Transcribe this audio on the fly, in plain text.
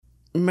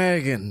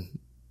Megan.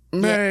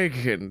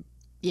 Megan.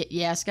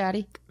 Yeah,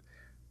 Scotty?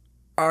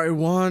 I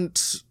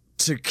want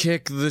to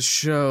kick the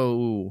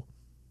show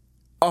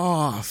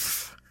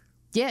off.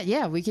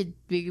 Yeah, we could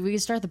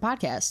start the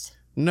podcast.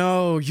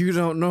 No, you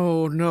don't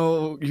know.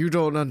 No, you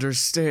don't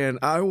understand.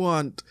 I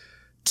want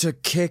to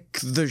kick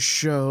the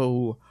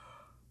show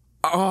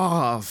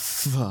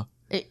off.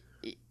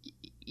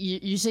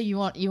 You say you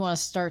want to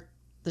start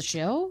the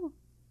show?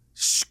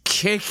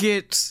 Kick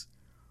it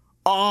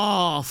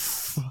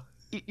off.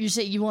 You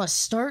say you want to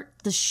start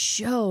the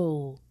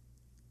show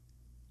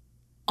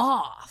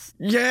off.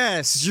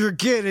 Yes, you're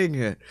getting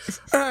it.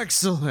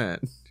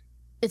 Excellent.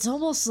 It's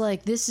almost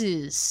like this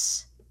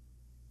is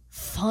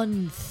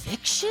fun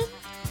fiction?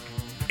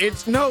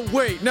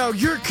 No,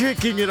 you're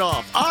kicking it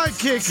off. I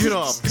kick it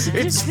off.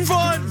 It's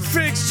fun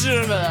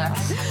fiction.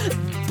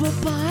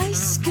 Bye-bye,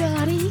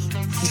 Scotty.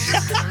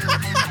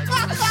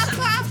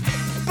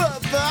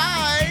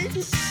 Bye-bye.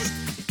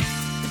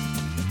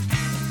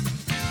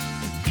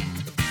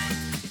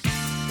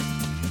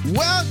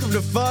 Welcome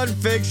to Fun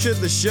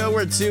Fiction, the show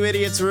where two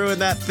idiots ruin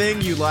that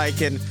thing you like,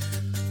 and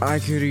I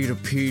could eat a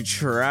peach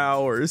for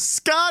hours.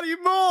 Scotty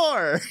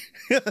Moore!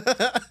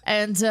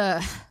 And,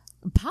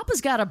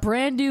 Papa's got a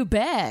brand new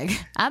bag.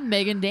 I'm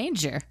Megan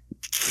Danger.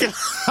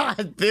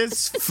 God,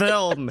 this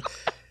film,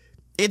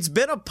 it's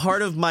been a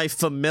part of my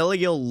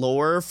familial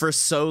lore for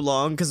so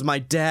long because my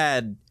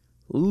dad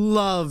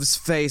loves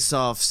Face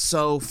Off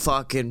so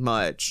fucking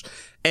much.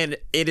 And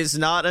it is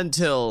not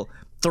until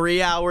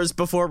 3 hours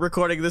before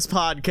recording this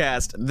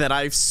podcast that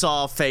I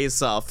saw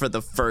Face Off for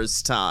the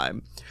first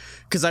time.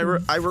 Because I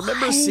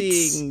remember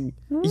seeing...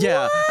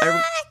 Yeah.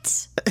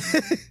 What?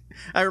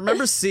 I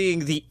remember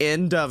seeing the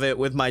end of it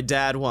with my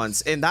dad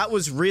once, and that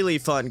was really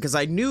fun because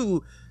I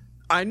know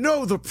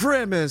the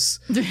premise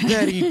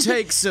that he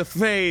takes a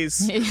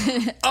face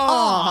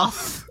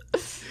off.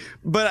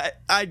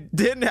 But I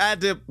didn't have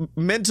to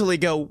mentally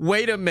go,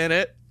 wait a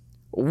minute,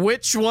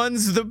 which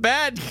one's the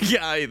bad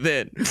guy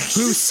then? Who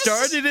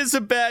started as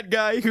a bad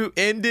guy, who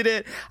ended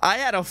it? I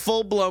had a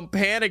full-blown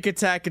panic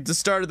attack at the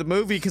start of the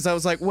movie because I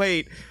was like,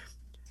 wait,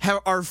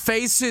 are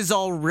faces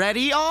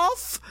already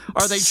off?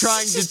 Are they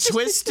trying to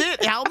twist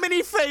it? How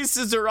many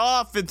faces are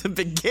off at the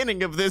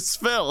beginning of this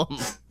film?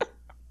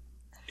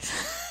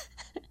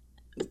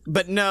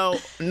 But no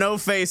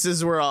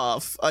faces were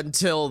off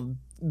until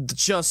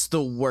just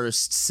the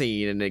worst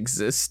scene in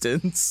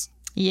existence.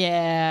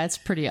 Yeah, it's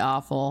pretty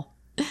awful.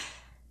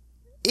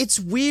 It's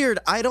weird.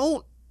 I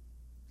don't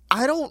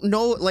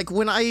know. Like,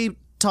 when I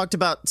talked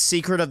about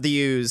Secret of the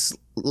Ooze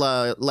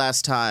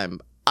last time,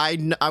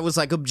 I was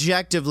like,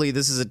 objectively,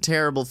 this is a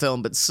terrible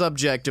film, but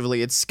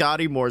subjectively, it's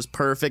Scotty Moore's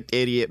perfect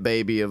idiot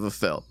baby of a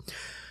film.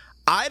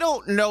 I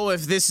don't know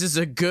if this is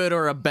a good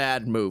or a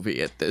bad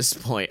movie at this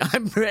point.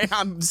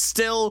 I'm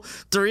still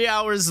 3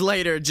 hours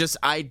later,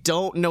 I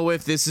don't know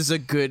if this is a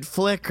good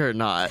flick or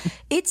not.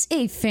 It's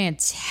a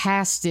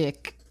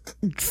fantastic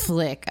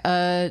flick.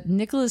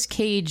 Nicolas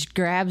Cage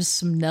grabs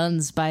some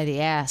nuns by the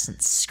ass and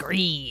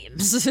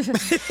screams.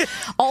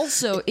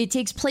 Also, it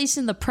takes place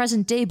in the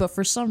present day, but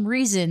for some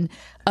reason,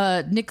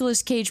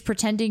 Nicolas Cage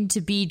pretending to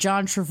be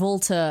John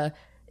Travolta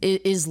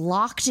is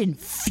locked in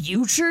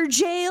future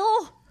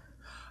jail.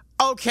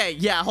 Okay,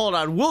 yeah, hold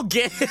on. We'll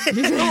get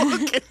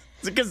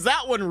because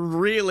that one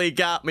really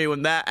got me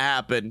when that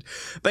happened.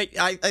 But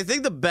I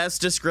think the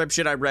best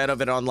description I read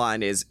of it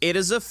online is, it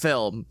is a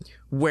film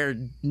where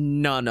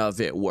none of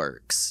it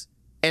works.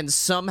 And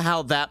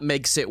somehow that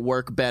makes it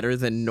work better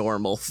than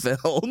normal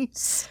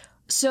films.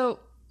 So,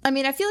 I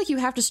mean, I feel like you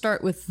have to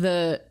start with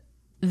the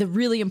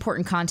really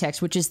important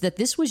context, which is that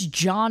this was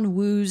John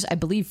Woo's, I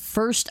believe,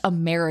 first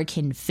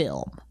American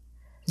film.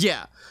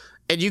 Yeah.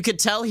 And you could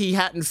tell he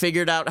hadn't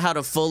figured out how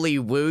to fully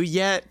woo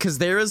yet, because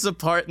there is a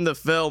part in the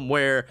film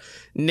where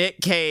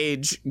Nick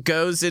Cage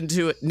as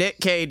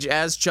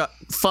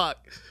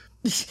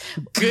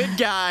good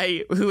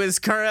guy who is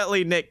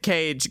currently Nick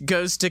Cage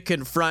goes to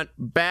confront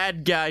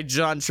bad guy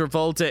John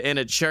Travolta in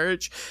a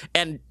church,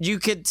 and you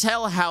could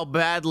tell how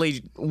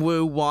badly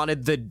Woo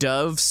wanted the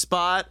dove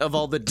spot of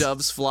all the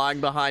doves flying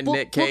behind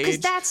Nick Cage. Well,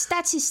 because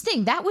that's his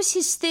thing. That was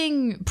his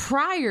thing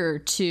prior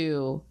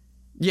to...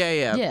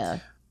 Yeah.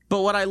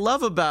 But what I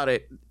love about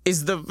it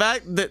is the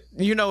fact that,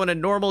 in a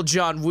normal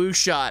John Woo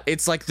shot,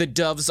 it's like the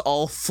doves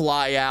all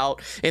fly out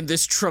in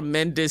this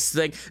tremendous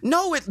thing.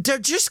 No, they're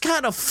just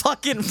kind of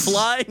fucking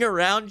flying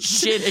around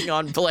shitting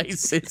on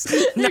places.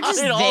 Not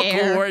at all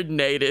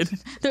coordinated.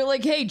 They're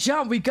like, hey,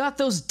 John, we got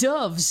those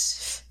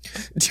doves.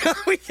 John,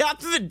 we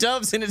got the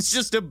doves, and it's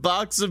just a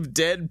box of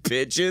dead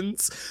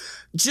pigeons.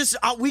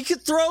 We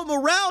could throw them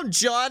around,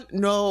 John.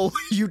 No,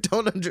 you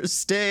don't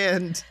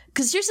understand.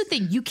 Because here's the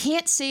thing, you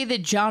can't say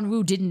that John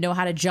Woo didn't know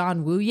how to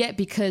John Woo yet,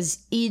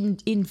 because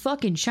in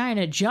fucking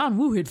China, John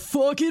Woo had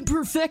fucking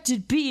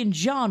perfected being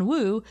John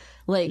Woo.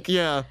 Like,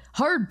 yeah.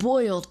 Hard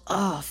Boiled,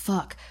 Hard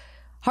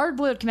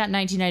Boiled came out in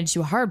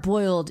 1992. Hard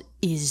Boiled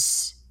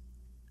is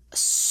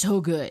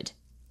so good.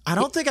 I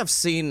don't think I've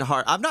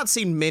not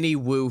seen many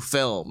Woo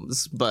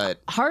films,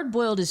 but... Hard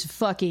Boiled is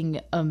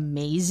fucking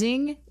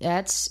amazing.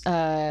 That's,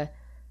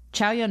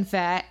 Chow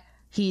Yun-fat,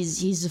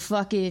 he's a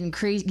fucking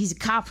crazy, he's a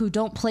cop who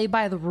don't play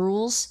by the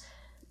rules.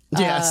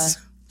 Yes.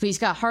 But he's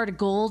got heart of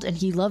gold and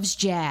he loves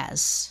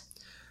jazz.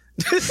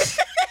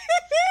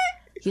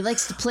 He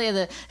likes to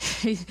play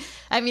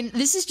I mean,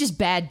 this is just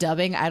bad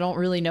dubbing. I don't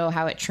really know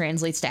how it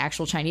translates to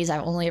actual Chinese.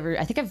 I've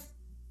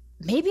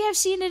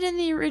seen it in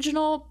the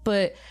original,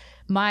 but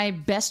my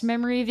best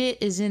memory of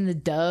it is in the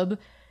dub,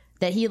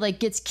 that he like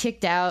gets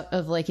kicked out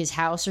of like his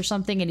house or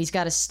something and he's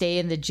got to stay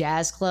in the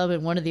jazz club,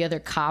 and one of the other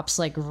cops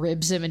like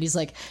ribs him and he's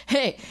like,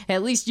 hey,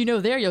 at least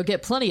there you'll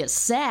get plenty of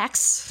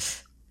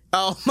sax.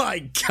 Oh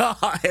my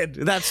god,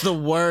 that's the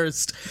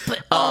worst.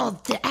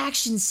 But the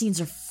action scenes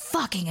are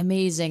fucking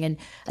amazing, and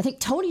I think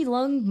Tony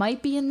Leung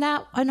might be in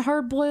that on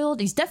Hard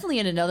Boiled. He's definitely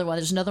in another one.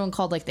 There's another one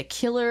called like The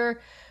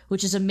Killer,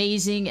 which is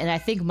amazing, and I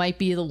think might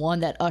be the one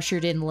that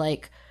ushered in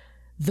like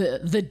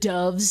the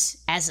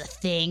doves as a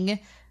thing.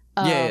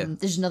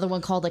 There's another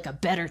one called like A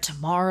Better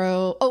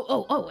Tomorrow.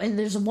 And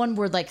there's one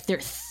where like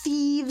they're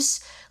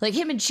thieves. Like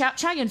him and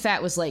Chow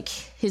Yun-fat was like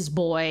his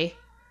boy.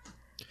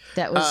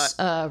 That was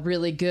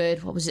really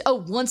good. What was it?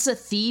 Oh, Once a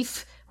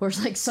Thief, where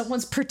like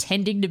someone's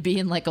pretending to be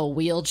in like a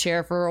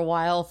wheelchair for a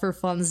while for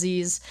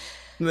funsies.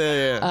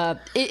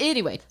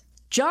 Anyway,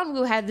 John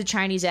Woo had the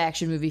Chinese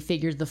action movie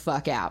figured the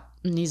fuck out.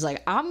 And he's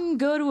like, I'm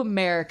going to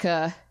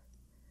America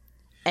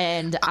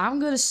and I'm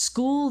going to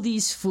school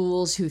these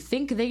fools who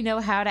think they know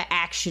how to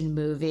action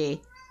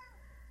movie.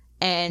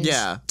 And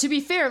to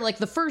be fair, like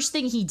the first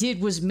thing he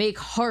did was make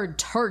Hard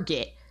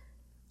Target,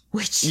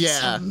 which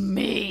is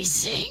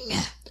amazing.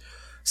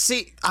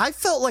 See, I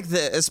felt like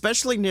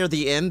especially near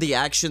the end, the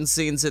action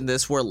scenes in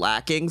this were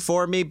lacking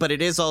for me, but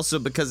it is also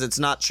because it's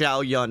not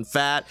Chow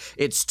Yun-fat,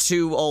 it's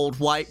two old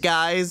white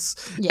guys,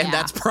 and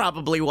that's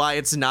probably why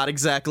it's not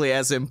exactly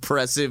as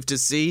impressive to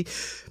see.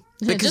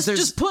 Because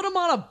just put him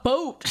on a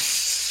boat.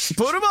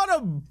 Put him on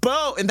a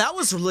boat, and that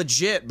was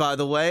legit, by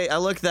the way. I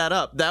looked that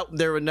up.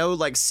 There were no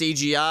like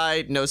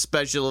CGI, no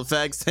special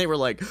effects. They were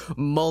like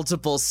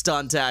multiple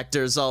stunt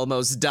actors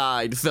almost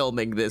died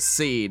filming this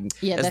scene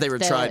as they were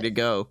trying to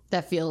go.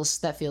 That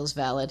feels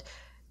valid.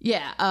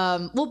 Yeah.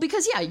 Well,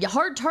 because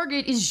Hard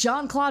Target is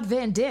Jean-Claude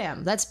Van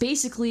Damme.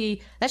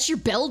 That's your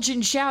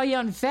Belgian Chow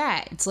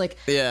Yun-fat. It's like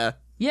you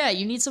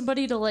need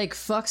somebody to like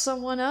fuck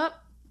someone up.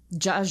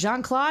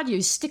 Jean-Claude,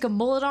 you stick a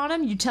mullet on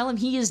him, you tell him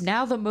he is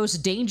now the most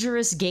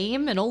dangerous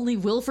game and only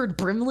Wilford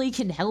Brimley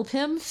can help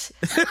him.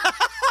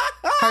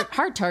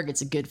 Hard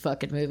Target's a good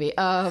fucking movie.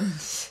 So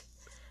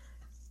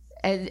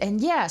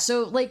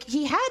like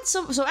he had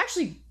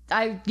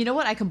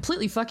I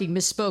completely fucking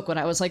misspoke when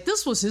I was like,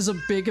 this was his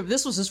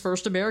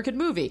first American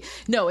movie.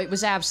 No, it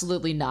was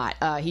absolutely not.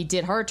 He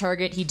did Hard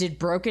Target, he did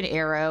Broken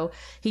Arrow,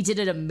 he did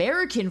an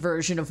American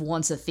version of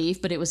Once a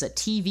Thief, but it was a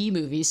TV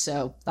movie,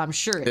 so I'm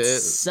sure it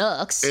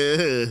sucks.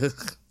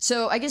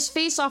 So I guess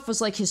Face Off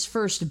was like his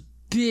first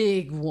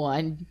big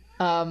one.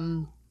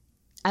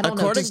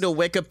 According to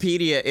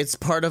Wikipedia, it's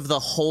part of the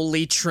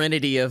holy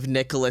trinity of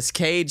Nicolas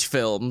Cage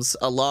films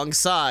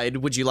alongside,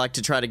 would you like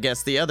to try to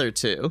guess the other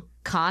two?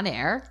 Con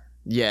Air.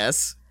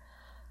 Yes.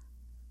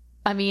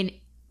 I mean,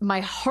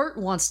 my heart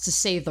wants to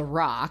say The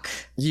Rock.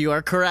 You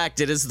are correct.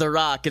 It is The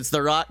Rock. It's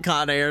The Rock,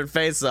 Con Air, and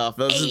Face Off.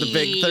 Those are the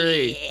big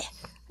three.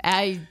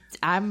 I'm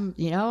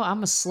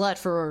a slut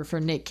for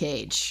Nick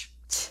Cage.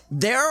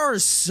 There are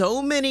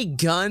so many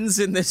guns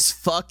in this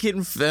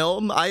fucking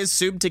film. I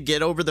assume to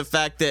get over the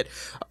fact that,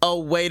 oh,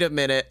 wait a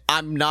minute,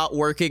 I'm not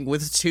working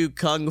with two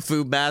kung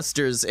fu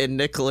masters in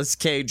Nicolas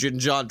Cage and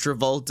John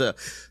Travolta.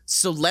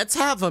 So let's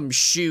have them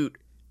shoot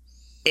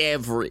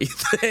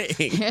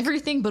everything.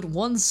 Everything but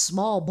one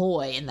small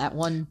boy in that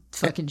one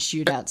fucking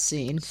shootout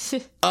scene.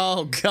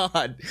 Oh,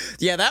 God.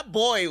 Yeah, that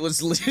boy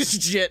was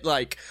legit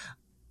like,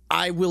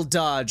 I will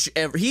dodge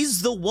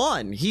he's the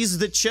one. He's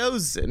the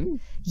chosen.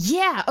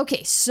 Yeah,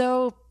 okay,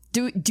 so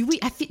do we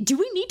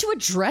need to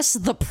address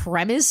the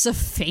premise of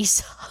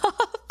Face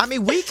Off? I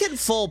mean, we can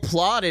full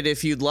plot it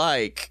if you'd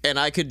like, and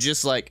I could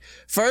just like,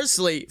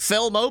 firstly,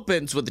 film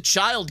opens with a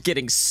child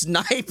getting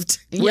sniped.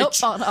 Yep,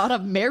 on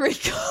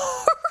America.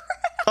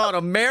 On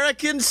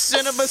American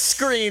cinema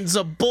screens,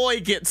 a boy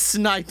gets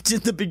sniped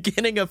in the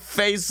beginning of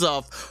Face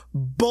Off.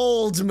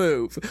 Bold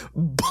move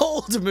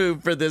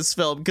for this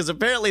film, because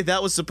apparently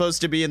that was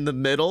supposed to be in the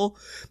middle,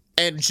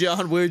 and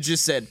John Woo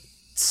just said,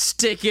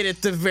 stick it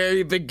at the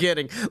very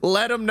beginning.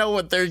 Let them know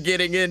what they're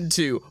getting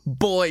into.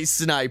 Boy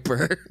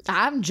sniper.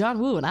 I'm John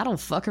Woo, and I don't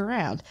fuck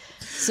around.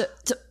 So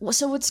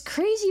what's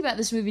crazy about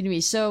this movie to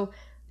me, so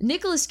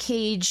Nicolas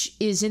Cage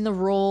is in the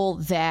role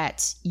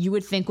that you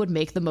would think would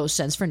make the most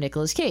sense for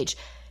Nicolas Cage.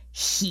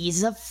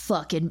 He's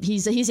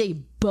a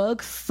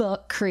bug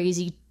fuck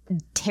crazy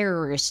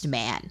terrorist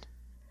man.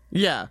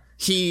 Yeah,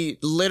 he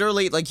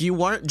literally, like, you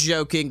weren't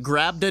joking,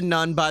 grabbed a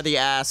nun by the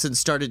ass and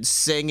started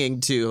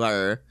singing to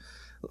her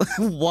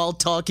while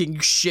talking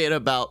shit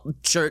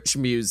about church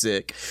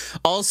music.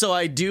 Also,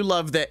 I do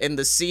love that in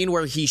the scene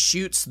where he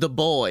shoots the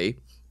boy,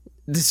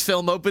 This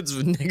film opens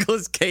with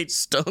Nicolas Cage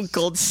stone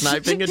cold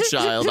sniping a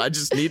child. I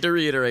just need to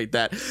reiterate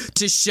that.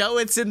 To show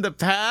it's in the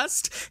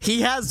past,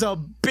 he has a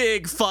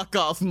big fuck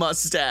off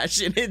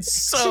mustache, and it's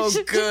so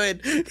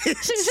good. It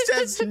just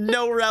has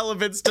no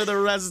relevance to the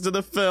rest of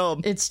the film.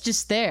 It's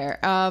just there.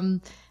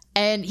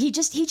 And he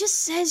just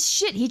says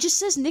shit. He just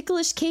says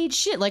Nicolas Cage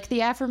shit, like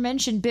the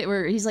aforementioned bit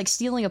where he's like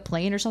stealing a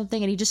plane or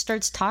something, and he just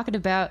starts talking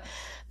about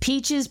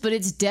peaches, but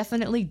it's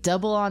definitely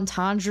double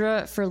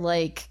entendre for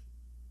like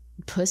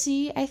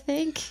pussy, I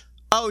think.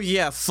 Oh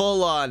yeah,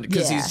 full on,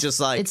 because he's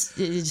just like, it's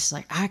just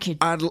like I could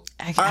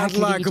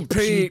like a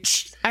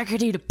peach. I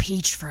could eat a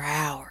peach for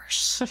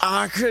hours.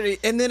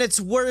 And then it's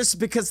worse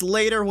because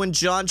later when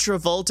John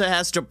Travolta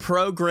has to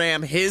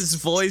program his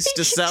voice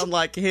to sound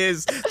like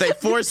his, they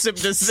force him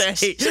to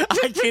say,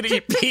 I could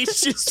eat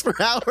peaches for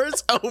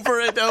hours over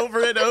and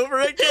over and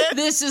over again.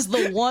 This is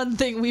the one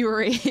thing we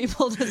were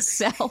able to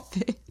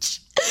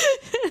salvage.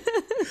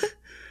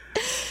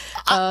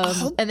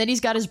 And then he's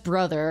got his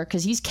brother,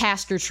 because he's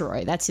Castor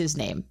Troy. That's his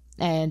name.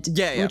 And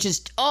which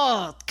is,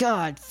 oh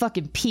god,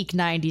 fucking peak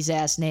 90s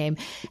ass name.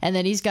 And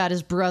then he's got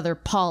his brother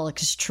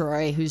Pollux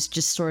Troy, who's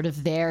just sort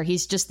of there.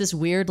 He's just this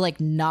weird like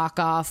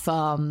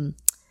knockoff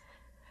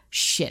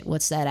shit,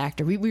 what's that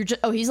actor? We were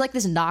just, he's like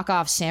this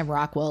knockoff Sam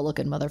Rockwell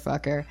looking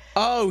motherfucker.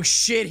 Oh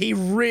shit, he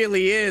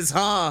really is,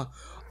 huh?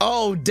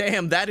 Oh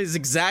damn, that is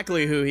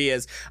exactly who he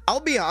is.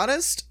 I'll be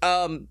honest,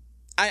 I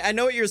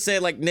know what you're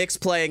saying, like Nick's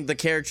playing the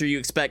character you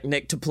expect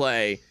Nick to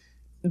play,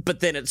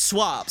 but then it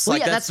swaps. Well,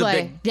 like that's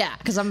why. Yeah,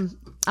 because I'm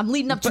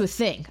leading up to a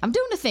thing. I'm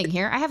doing a thing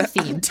here. I have a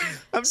theme.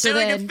 I'm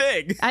doing a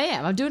thing. I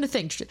am. I'm doing a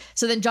thing.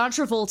 So then John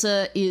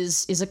Travolta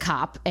is a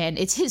cop, and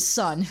it's his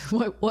son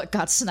what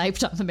got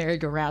sniped on the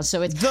merry-go-round.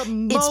 So it's the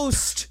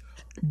most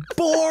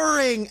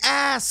boring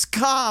ass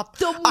cop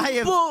I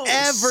have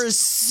ever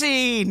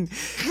seen.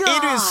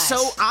 God. It is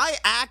so. I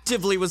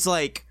actively was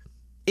like,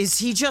 is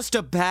he just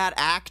a bad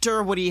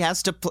actor? What he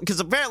has to play? Because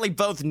apparently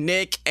both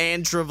Nick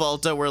and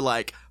Travolta were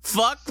like,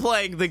 fuck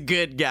playing the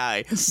good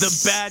guy.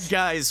 The bad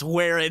guy's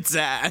where it's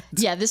at.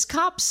 Yeah, this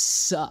cop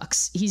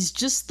sucks. He's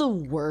just the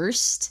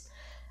worst.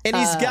 And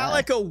he's got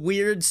like a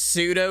weird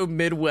pseudo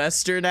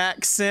Midwestern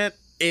accent.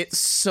 It's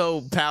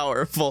so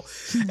powerful.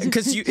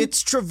 Because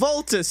it's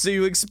Travolta, so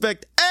you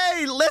expect,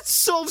 hey, let's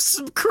solve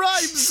some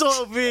crimes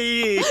over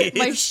here.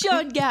 My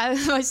son got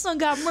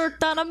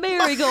murked on a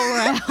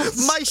merry-go-round.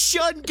 My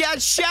son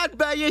got shot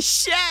by a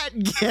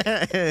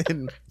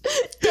shotgun.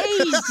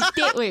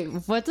 Wait,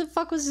 what the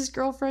fuck was his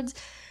girlfriend's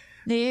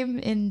name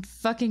in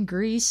fucking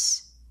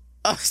Grease?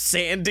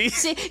 Sandy.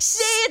 Sandy.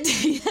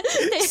 Sandy.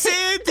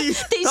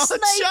 They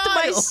sniped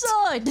my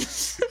son.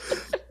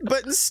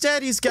 But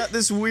instead, he's got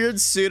this weird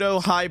pseudo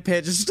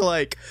high-pitched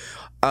like,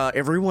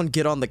 everyone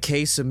get on the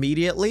case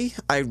immediately.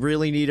 I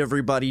really need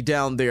everybody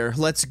down there.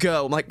 Let's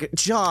go. I'm like,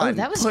 John,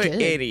 that was good.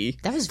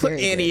 Put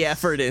any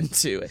effort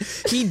into it.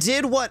 He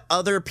did what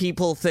other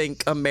people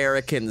think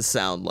Americans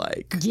sound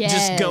like. Yes.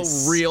 Just go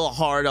real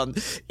hard on.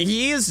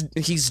 He's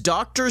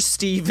Dr.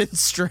 Stephen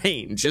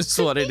Strange is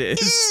what it is.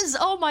 He is.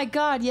 Oh my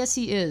god, yes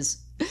he is.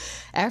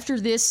 After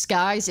this,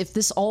 guys, if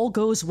this all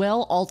goes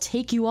well, I'll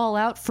take you all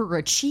out for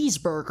a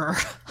cheeseburger.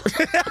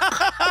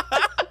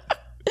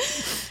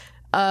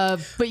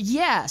 But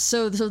yeah,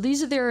 so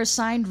these are their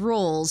assigned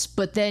roles,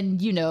 but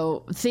then, you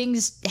know,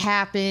 things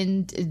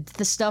happen,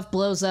 the stuff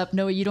blows up.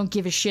 No, you don't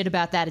give a shit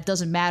about that. It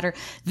doesn't matter.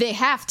 They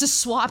have to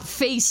swap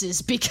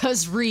faces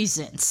because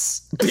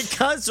reasons.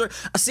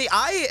 See,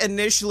 I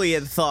initially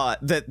had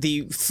thought that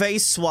the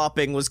face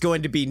swapping was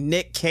going to be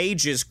Nick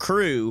Cage's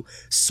crew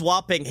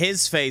swapping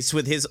his face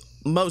with his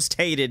most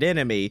hated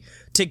enemy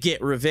to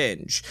get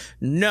revenge.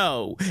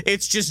 No,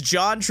 it's just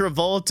John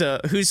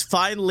Travolta who's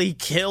finally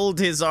killed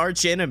his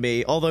arch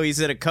enemy, although he's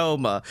in a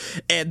coma,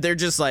 and they're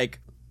just like,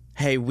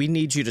 hey, we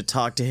need you to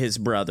talk to his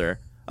brother.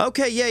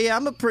 Okay, yeah,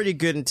 I'm a pretty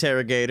good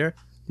interrogator.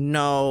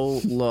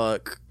 No,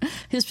 look.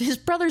 His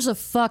brother's a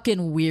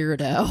fucking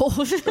weirdo.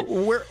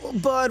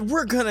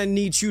 We're gonna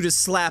need you to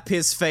slap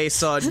his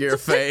face on your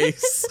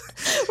face.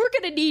 We're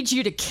gonna need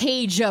you to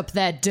cage up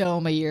that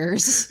dome of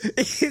yours.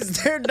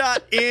 Is there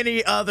not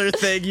any other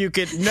thing you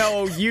could...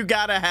 No, you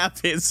gotta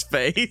have his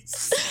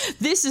face.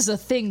 This is a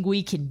thing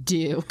we can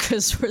do,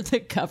 because we're the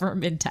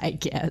government, I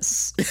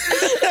guess.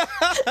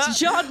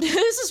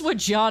 This is what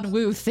John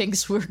Woo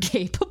thinks we're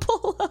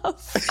capable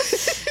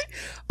of.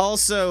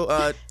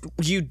 Also,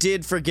 you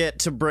did forget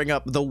to bring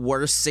up the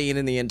worst scene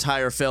in the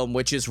entire film,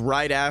 which is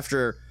right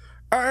after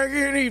I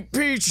can eat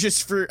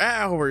peaches for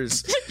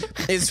hours.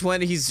 Is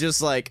when he's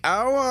just like,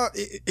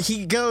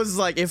 he goes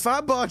like, if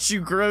I bought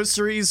you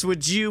groceries,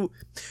 would you...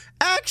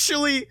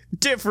 Actually,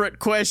 different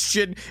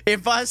question.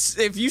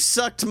 If you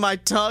sucked my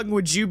tongue,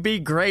 would you be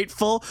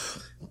grateful?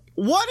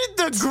 What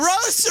did the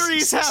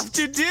groceries have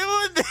to do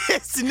with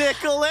this,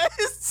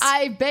 Nicholas?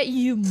 I bet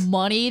you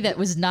money that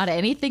was not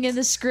anything in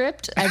the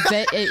script. I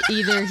bet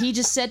either he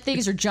just said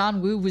things or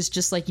John Woo was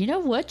just like, you know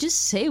what?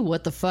 Just say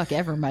what the fuck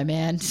ever, my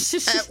man.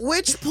 At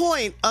which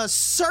point, a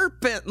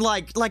serpent,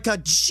 like a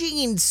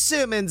Gene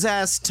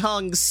Simmons-ass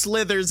tongue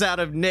slithers out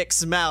of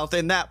Nick's mouth,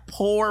 and that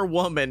poor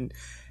woman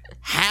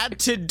had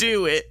to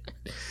do it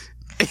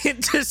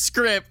into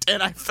script,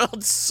 and I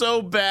felt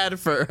so bad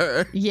for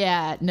her.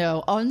 Yeah,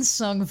 no,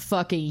 unsung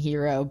fucking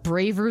hero,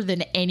 braver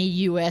than any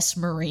U.S.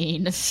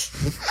 Marine.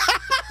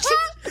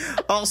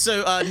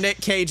 Also, Nick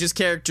Cage's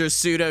character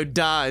Pseudo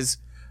dies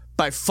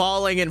by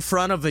falling in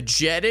front of a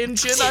jet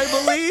engine,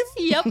 I believe.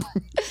 Yep.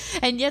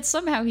 And yet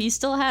somehow he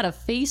still had a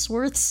face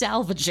worth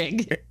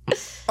salvaging.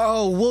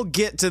 Oh, we'll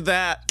get to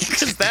that,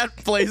 because that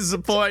plays a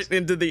point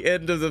into the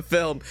end of the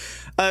film.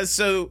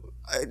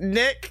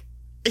 Nick,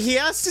 he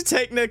has to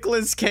take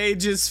Nicolas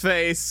Cage's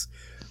face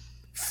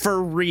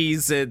for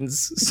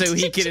reasons, so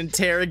he can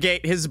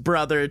interrogate his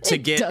brother to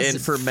get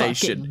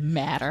information. It doesn't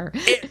matter.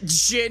 It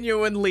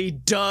genuinely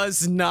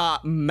does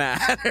not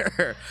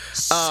matter.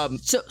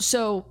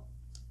 So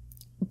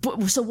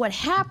what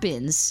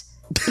happens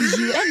is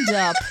you end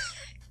up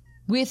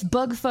with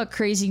bugfuck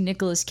crazy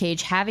Nicolas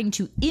Cage having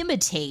to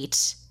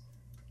imitate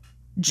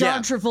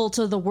John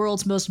Travolta, the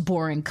world's most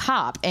boring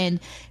cop. And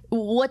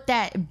what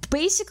that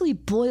basically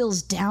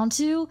boils down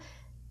to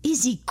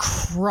is he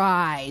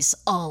cries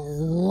a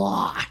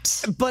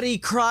lot. But he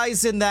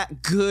cries in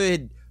that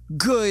good,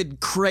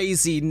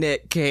 crazy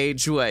Nick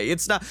Cage way.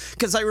 It's not,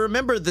 because I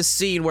remember the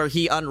scene where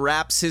he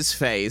unwraps his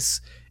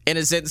face and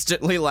is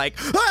instantly like,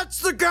 "That's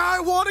the guy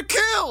I want to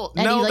kill."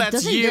 And no, he, that's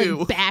doesn't you.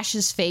 He, bash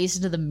his face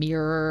into the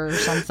mirror or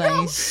something.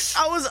 No,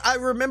 I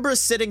remember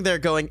sitting there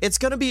going, it's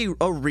going to be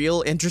a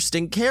real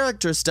interesting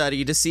character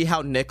study to see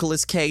how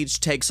Nicolas Cage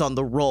takes on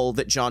the role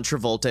that John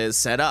Travolta has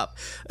set up.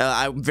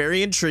 I'm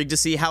very intrigued to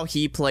see how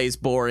he plays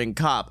boring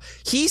cop.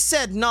 He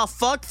said, "Nah,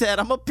 fuck that.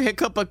 I'm going to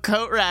pick up a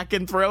coat rack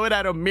and throw it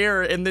at a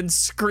mirror and then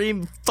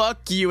scream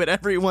fuck you at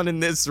everyone in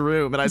this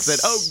room." And I said,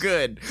 oh,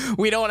 good.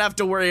 We don't have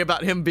to worry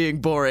about him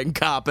being boring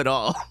cop at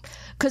all.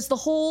 Because the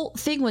whole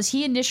thing was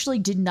he initially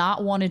did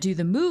not want to do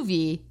the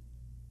movie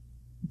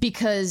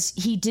because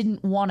he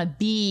didn't want to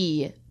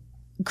be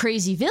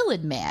crazy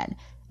villain man.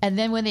 And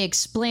then when they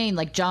explained,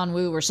 like John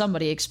Woo or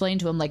somebody explained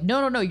to him, like,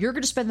 no, you're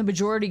going to spend the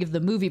majority of the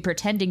movie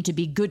pretending to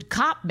be good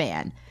cop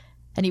man.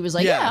 And he was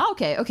like, yeah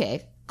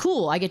okay,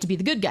 cool. I get to be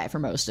the good guy for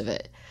most of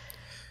it.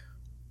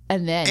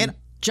 And then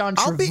John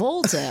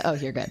Travolta. Oh,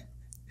 you're good.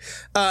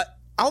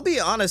 I'll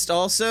be honest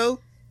also.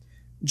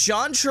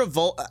 John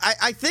Travolta,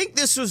 I think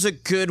this was a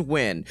good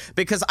win,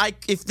 because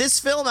if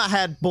this film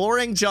had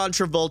boring John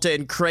Travolta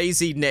and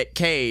crazy Nick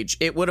Cage,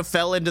 it would have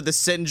fell into the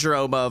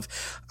syndrome of,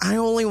 I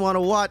only want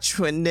to watch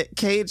when Nick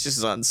Cage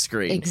is on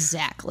screen.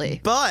 Exactly.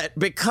 But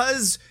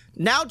because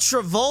now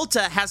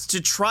Travolta has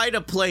to try to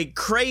play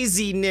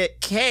crazy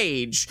Nick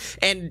Cage,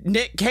 and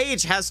Nick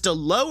Cage has to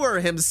lower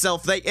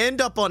himself, they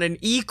end up on an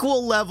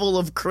equal level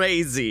of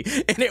crazy,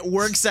 and it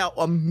works out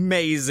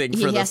amazing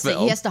for the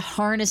film. He has to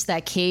harness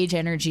that Cage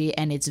energy,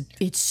 and it's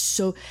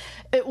so...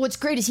 What's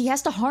great is he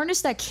has to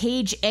harness that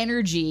Cage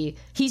energy.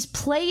 He's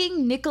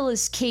playing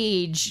Nicolas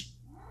Cage's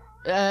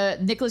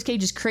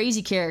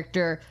crazy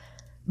character,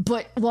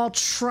 but while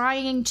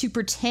trying to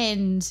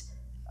pretend...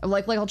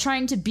 Like while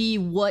trying to be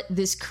what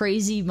this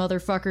crazy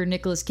motherfucker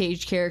Nicolas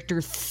Cage character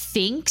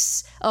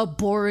thinks a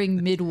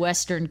boring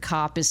Midwestern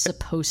cop is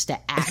supposed to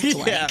act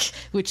like,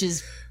 which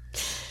is...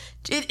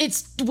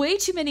 It's way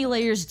too many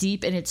layers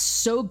deep, and it's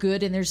so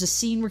good. And there's a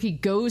scene where he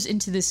goes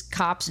into this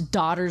cop's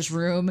daughter's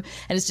room,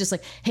 and it's just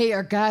like, "Hey,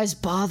 are guys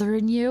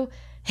bothering you?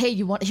 Hey,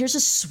 here's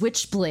a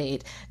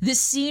switchblade." This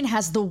scene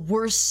has the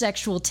worst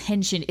sexual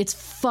tension. It's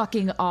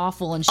fucking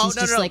awful. And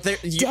she's like,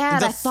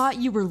 "Dad, I thought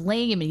you were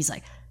lame." And he's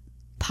like,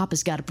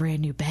 "Papa's got a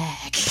brand new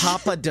bag."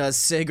 Papa does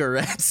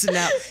cigarettes.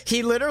 Now,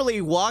 he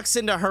literally walks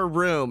into her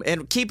room,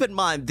 and keep in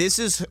mind, this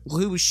is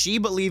who she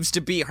believes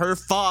to be her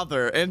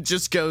father, and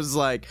just goes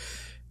like,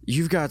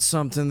 "You've got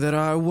something that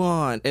I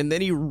want." And then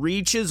he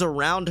reaches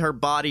around her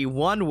body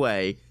one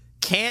way,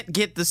 can't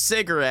get the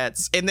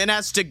cigarettes, and then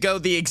has to go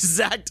the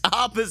exact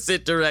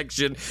opposite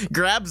direction,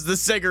 grabs the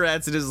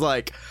cigarettes, and is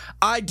like,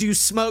 "I do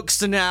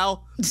smokes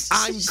now.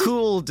 I'm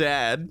cool,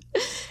 Dad."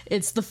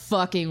 It's the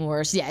fucking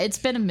worst. Yeah, it's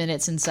been a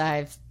minute since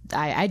I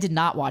did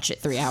not watch it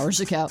 3 hours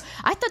ago.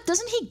 I thought,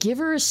 doesn't he give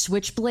her a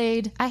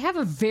switchblade? I have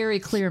a very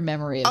clear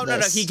memory of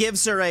this. No, he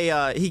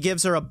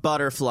gives her a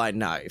butterfly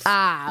knife.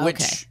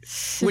 Okay.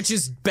 Which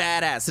is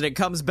badass, and it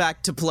comes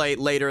back to play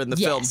later in the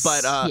film.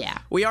 But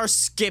we are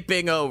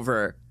skipping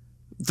over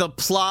the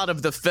plot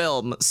of the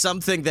film,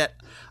 something that,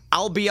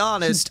 I'll be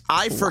honest,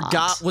 I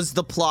forgot was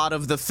the plot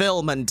of the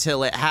film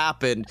until it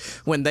happened,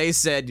 when they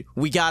said,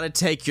 "We gotta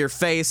take your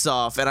face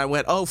off," and I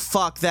went, oh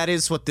fuck, that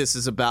is what this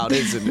is about,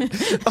 isn't it?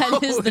 That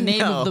is the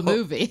name of the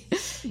movie.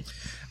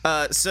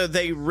 So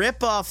they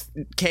rip off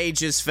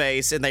Cage's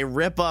face, and they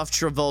rip off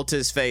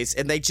Travolta's face,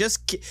 and they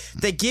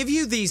give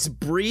you these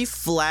brief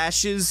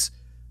flashes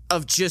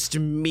of just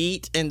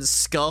meat and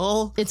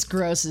skull. It's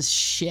gross as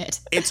shit.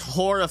 It's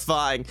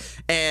horrifying.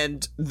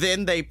 And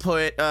then they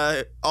put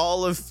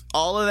all of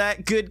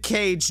that good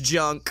Cage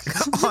junk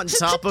on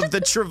top of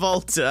the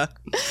Travolta,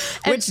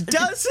 which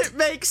doesn't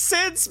make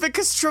sense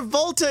because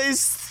Travolta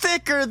is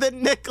thicker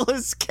than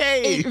Nicolas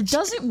Cage. It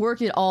doesn't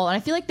work at all. And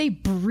I feel like they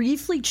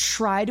briefly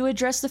try to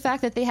address the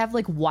fact that they have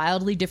like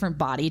wildly different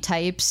body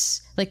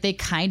types. Like they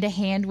kind of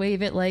hand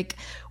wave it like,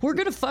 we're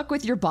going to fuck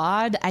with your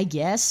bod, I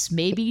guess.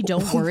 Maybe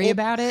don't worry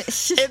about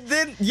it. And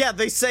then, yeah,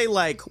 they say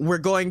like, we're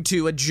going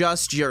to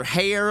adjust your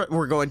hair.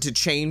 We're going to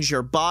change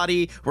your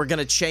body. We're going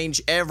to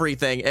change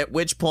everything. At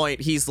which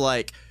point he's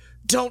like,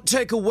 don't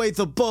take away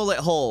the bullet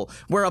hole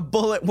where a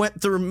bullet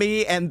went through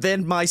me and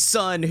then my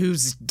son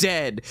who's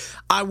dead.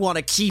 I want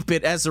to keep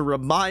it as a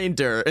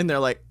reminder. And they're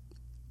like,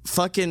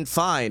 fucking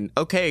fine.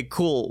 Okay,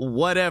 cool.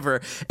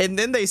 Whatever. And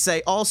then they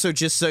say, also,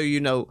 just so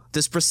you know,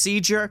 this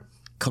procedure,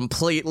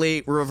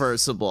 completely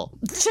reversible.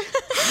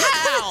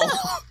 How?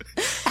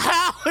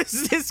 How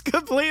is this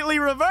completely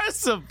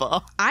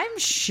reversible? I'm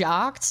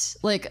shocked.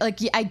 Like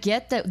I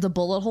get that the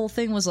bullet hole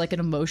thing was like an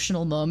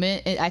emotional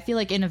moment. I feel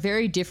like in a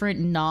very different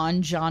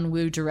non-John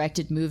Woo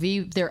directed movie,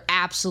 there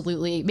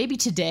absolutely, maybe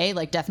today,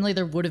 like definitely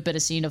there would have been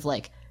a scene of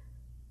like,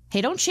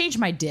 hey, don't change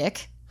my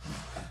dick.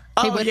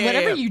 Hey,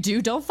 whatever you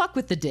do, don't fuck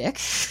with the dick.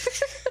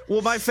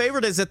 Well, my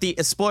favorite is at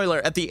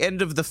the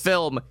end of the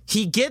film,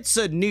 he gets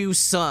a new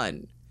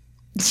son.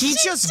 He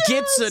just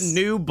gets a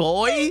new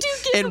boy. They do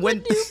give him a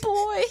new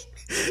boy.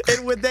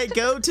 And when they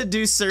go to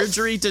do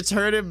surgery to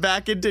turn him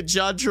back into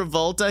John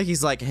Travolta,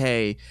 he's like,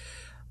 hey,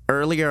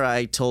 earlier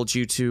I told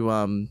you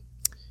to,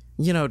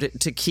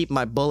 to keep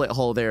my bullet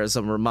hole there as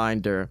a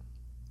reminder.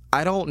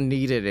 I don't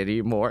need it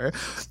anymore.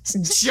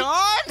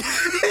 John,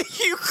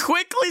 you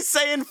quickly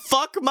saying,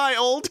 fuck my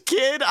old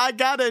kid, I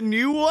got a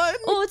new one?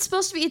 Well, it's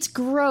supposed to be, it's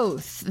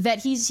growth that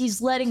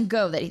he's letting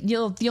go. That,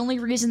 the only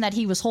reason that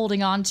he was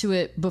holding on to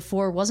it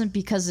before wasn't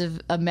because of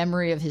a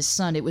memory of his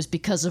son. It was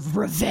because of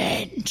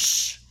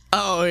revenge.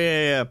 Oh,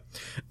 yeah.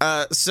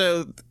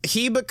 So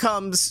he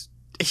becomes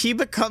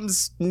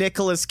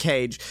Nicolas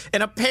Cage,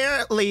 and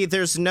apparently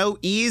there's no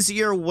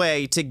easier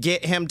way to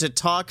get him to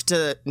talk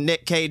to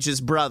Nick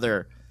Cage's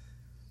brother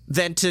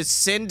than to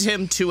send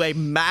him to a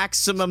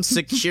maximum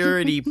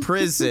security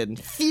prison.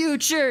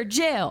 Future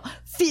jail.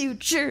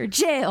 Dude,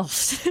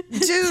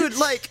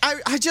 like,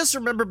 I just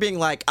remember being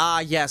like,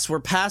 yes, we're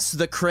past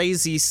the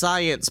crazy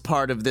science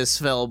part of this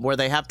film where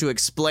they have to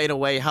explain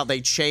away how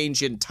they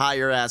change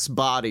entire-ass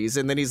bodies.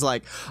 And then he's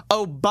like,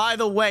 oh, by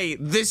the way,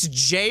 this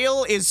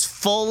jail is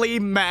fully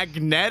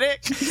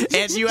magnetic,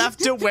 and you have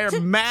to wear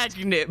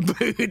magnet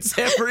boots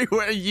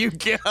everywhere you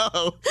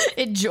go.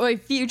 Enjoy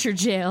future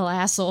jail,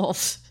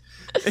 assholes.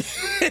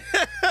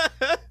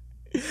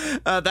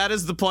 That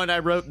is the point I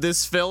wrote.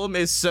 This film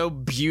is so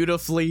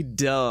beautifully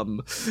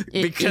dumb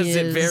because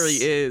it very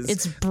is.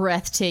 It's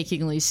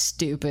breathtakingly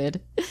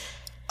stupid.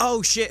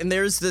 Oh shit! And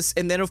there's this,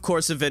 and then of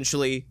course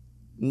eventually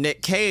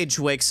Nick Cage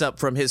wakes up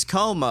from his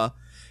coma.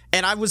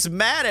 And I was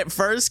mad at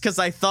first because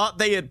I thought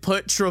they had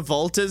put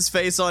Travolta's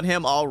face on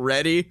him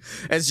already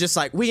as just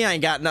like, we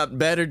ain't got nothing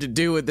better to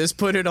do with this.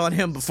 Put it on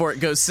him before it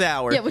goes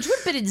sour. Yeah, which would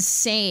have been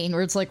insane,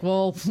 where it's like,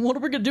 well, what are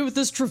we going to do with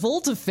this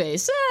Travolta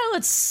face?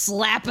 Let's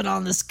slap it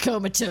on this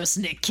comatose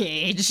Nick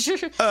Cage.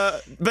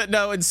 But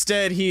no,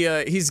 instead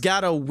he's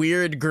got a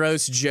weird,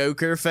 gross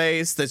Joker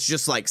face that's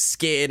just like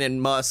skin and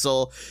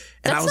muscle.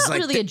 And that's I was not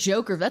like, really a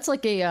Joker. That's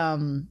like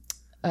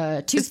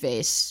a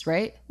Two-Face,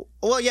 right?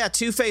 Well, yeah,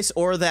 Two-Face,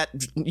 or that,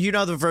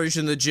 the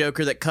version of the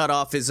Joker that cut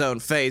off his own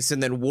face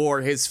and then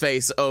wore his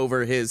face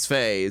over his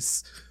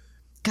face.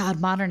 God,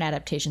 modern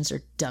adaptations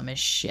are dumb as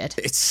shit.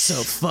 It's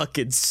so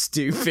fucking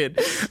stupid.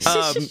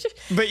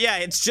 But yeah,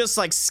 it's just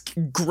like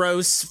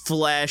gross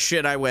flesh,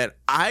 and I went,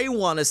 I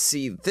want to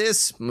see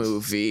this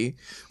movie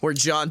where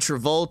John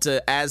Travolta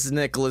as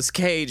Nicolas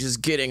Cage is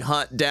getting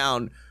hunted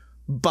down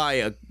by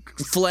a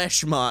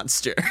flesh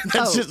monster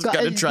that's just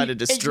gonna try to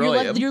destroy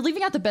him. You're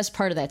leaving out the best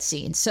part of that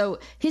scene. So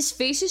his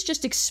face is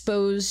just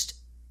exposed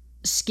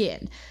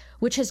skin,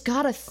 which has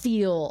gotta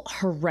feel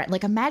horrendous.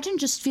 Like, imagine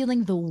just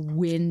feeling the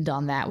wind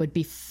on that would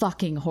be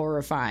fucking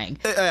horrifying.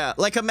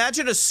 Like,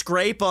 imagine a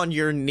scrape on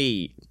your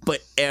knee, but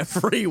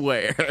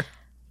everywhere.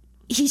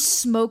 He's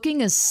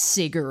smoking a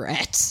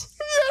cigarette.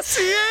 Yes,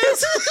 he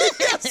is.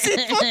 Yes, he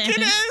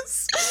fucking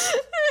is.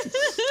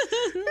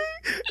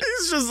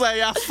 He's just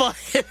like, fuck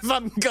it. If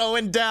I'm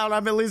going down,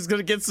 I'm at least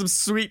gonna get some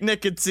sweet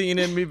nicotine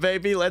in me,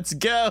 baby. Let's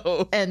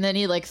go. And then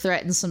he like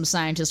threatens some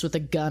scientist with a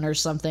gun or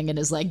something and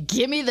is like,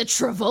 give me the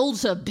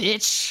Travolta,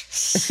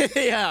 bitch.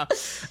 Yeah.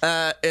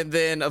 And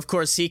then, of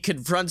course, he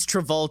confronts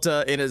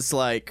Travolta and is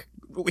like,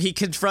 he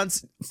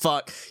confronts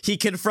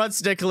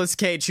Nicolas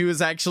Cage, who is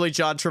actually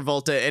John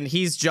Travolta, and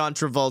he's John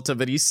Travolta,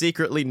 but he's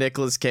secretly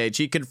Nicolas Cage.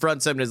 He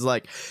confronts him and is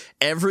like,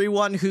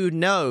 everyone who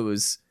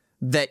knows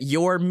that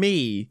you're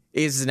me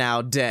is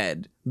now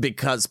dead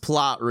because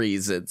plot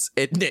reasons.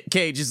 And Nick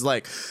Cage is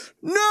like,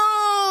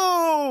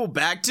 no,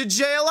 back to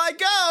jail I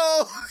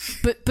go.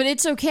 But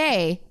it's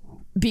okay,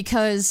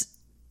 because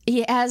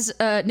He has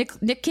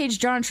Nick Cage,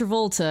 John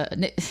Travolta.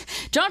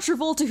 John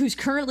Travolta, who's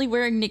currently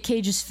wearing Nick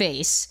Cage's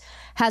face,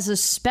 has a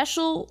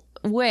special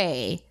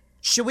way.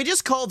 Should we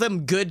just call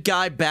them good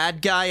guy,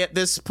 bad guy at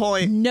this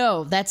point?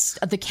 No, that's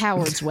the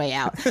coward's way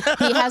out.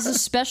 He has a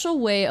special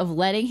way of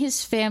letting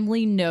his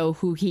family know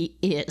who he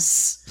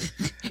is.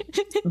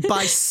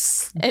 By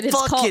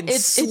fucking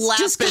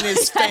slapping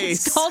his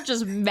face. It's called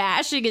just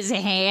mashing his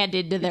hand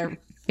into their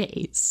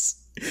face.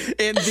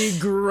 In the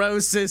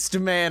grossest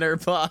manner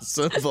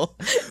possible.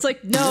 It's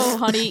like, no,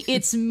 honey,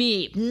 it's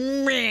me.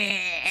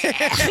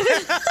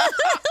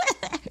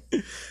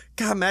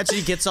 God, imagine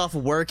he gets off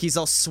work, he's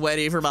all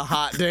sweaty from a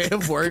hot day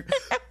of work.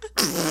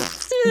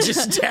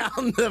 Just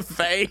down the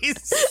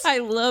face. I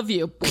love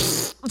you.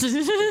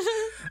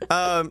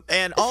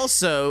 And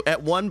also,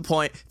 at one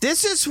point,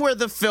 this is where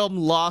the film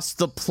lost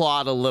the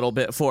plot a little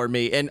bit for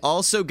me, and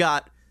also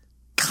got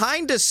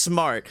kind of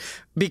smart,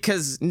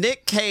 because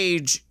Nick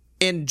Cage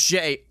in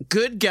jail,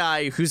 good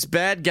guy who's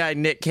bad guy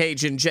Nick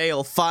Cage in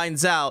jail,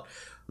 finds out,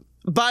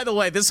 by the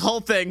way, this whole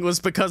thing was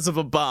because of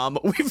a bomb.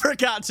 We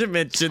forgot to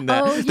mention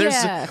that. Oh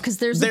yeah, because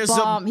there's a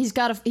bomb. He's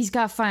got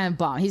to find a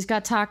bomb. He's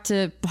got to talk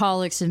to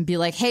Pollux and be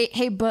like,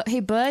 hey,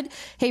 bud,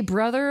 hey,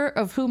 brother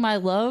of whom I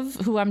love,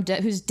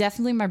 who's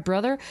definitely my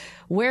brother.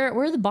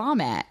 Where the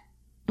bomb at?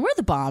 Where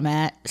the bomb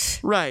at?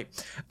 Right.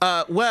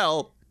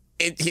 Well,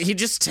 he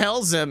just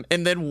tells him,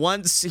 and then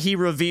once he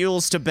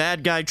reveals to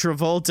bad guy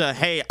Travolta,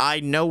 hey, I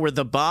know where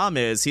the bomb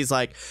is, he's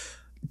like,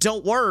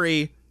 don't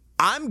worry,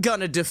 I'm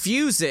gonna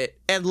defuse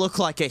it and look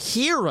like a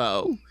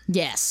hero.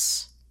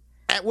 Yes.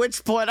 At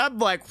which point I'm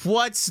like,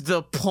 what's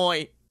the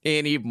point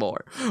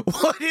anymore?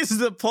 What is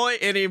the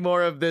point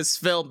anymore of this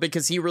film?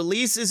 Because he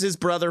releases his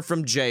brother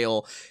from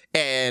jail,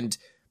 and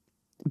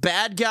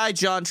bad guy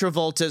John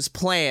Travolta's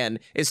plan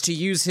is to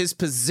use his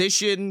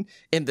position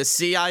in the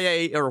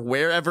CIA or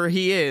wherever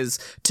he is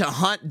to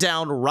hunt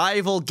down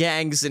rival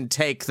gangs and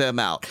take them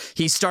out.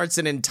 He starts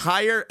an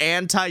entire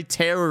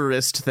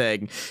anti-terrorist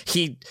thing.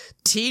 He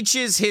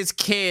teaches his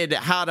kid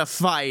how to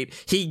fight.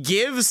 He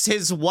gives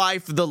his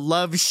wife the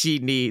love she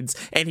needs,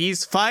 and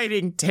he's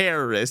fighting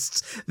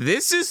terrorists.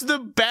 This is the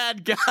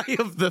bad guy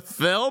of the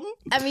film?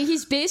 I mean,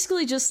 he's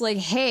basically just like,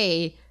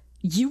 hey,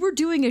 you were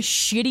doing a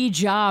shitty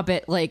job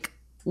at, like,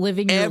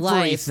 living your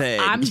everything.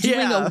 Life. I'm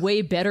doing a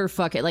way better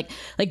fucking like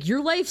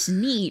your life's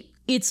neat.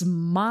 It's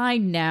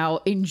mine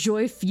now.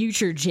 Enjoy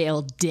future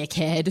jail,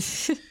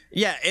 dickhead.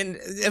 Yeah, and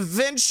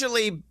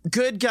eventually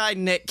good guy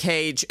Nick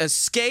Cage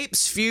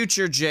escapes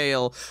future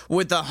jail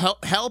with the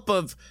help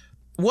of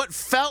what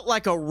felt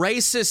like a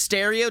racist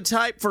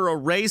stereotype for a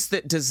race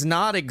that does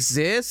not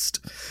exist.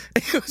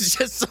 It was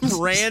just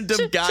some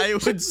random guy who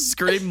would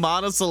scream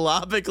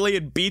monosyllabically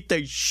and beat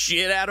the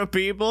shit out of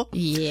people.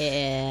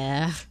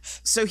 Yeah.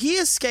 So he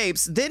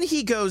escapes, then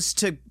he goes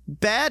to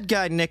bad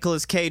guy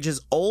Nicolas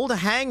Cage's old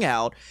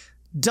hangout,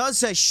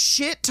 does a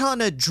shit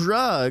ton of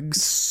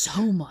drugs.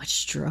 So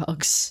much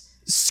drugs.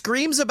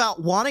 Screams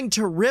about wanting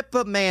to rip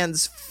a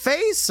man's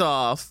face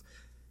off.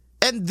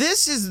 And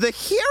this is the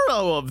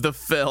hero of the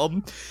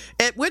film,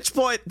 at which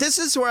point, this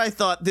is where I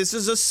thought this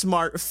is a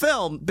smart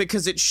film,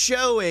 because it's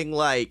showing,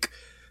 like,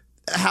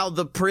 how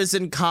the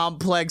prison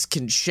complex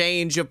can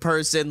change a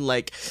person,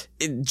 like,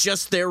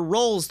 just their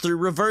roles through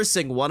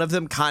reversing. One of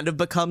them kind of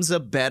becomes a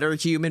better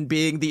human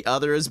being, the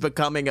other is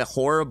becoming a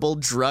horrible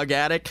drug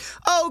addict.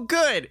 Oh,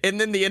 good! And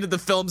then the end of the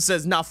film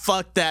says, nah,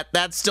 fuck that,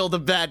 that's still the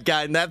bad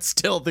guy, and that's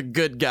still the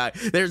good guy.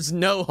 There's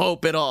no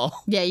hope at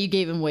all. Yeah, you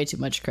gave him way too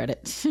much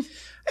credit.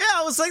 Yeah,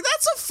 I was like,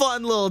 that's a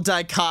fun little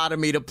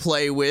dichotomy to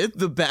play with.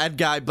 The bad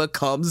guy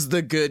becomes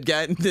the good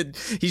guy. And then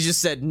he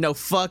just said, no,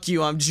 fuck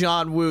you, I'm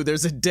John Woo.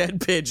 There's a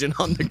dead pigeon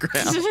on the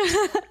ground.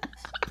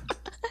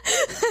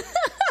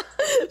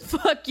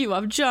 Fuck you,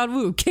 I'm John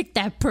Woo. Kick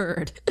that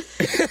bird.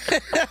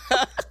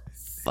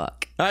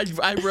 Fuck.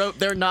 I wrote,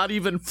 they're not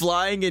even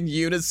flying in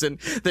unison.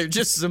 They're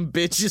just some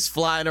bitches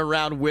flying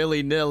around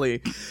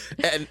willy-nilly.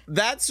 And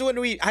that's when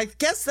I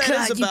guess that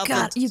God, is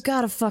about you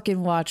gotta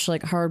fucking watch,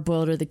 like, Hard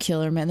Boiled or The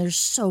Killer, man. They're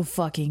so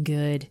fucking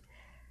good.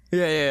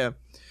 Yeah.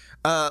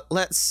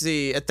 Let's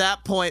see. At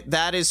that point,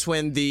 that is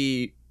when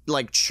the,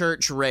 like,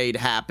 church raid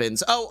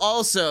happens. Oh,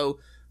 also,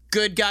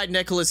 good guy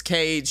Nicolas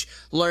Cage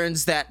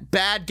learns that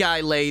bad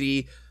guy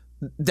lady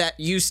that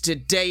used to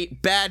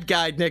date bad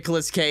guy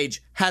Nicolas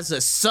Cage has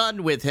a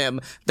son with him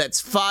that's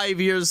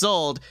 5 years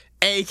old,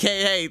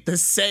 aka the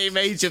same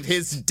age of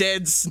his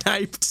dead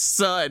sniped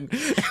son.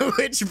 At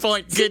which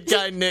point good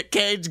guy Nick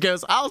Cage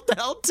goes, I'll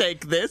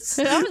take this.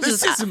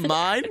 This is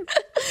mine.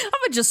 I'm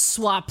gonna just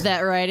swap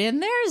that right in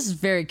there. It's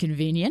very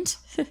convenient.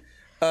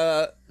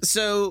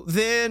 So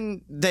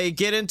then they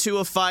get into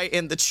a fight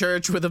in the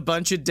church with a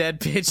bunch of dead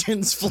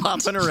pigeons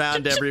flopping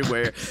around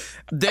everywhere.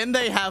 Then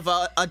they have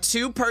a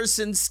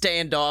two-person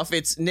standoff.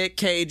 It's Nick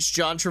Cage,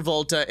 John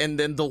Travolta, and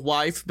then the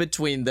wife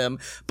between them.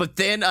 But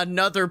then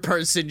another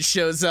person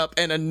shows up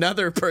and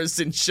another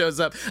person shows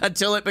up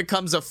until it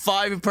becomes a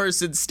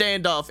 5-person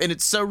standoff. And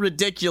it's so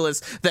ridiculous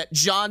that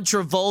John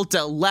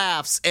Travolta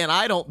laughs, and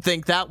I don't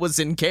think that was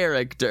in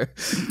character.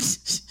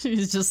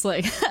 He's just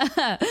like,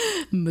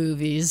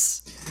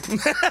 movies.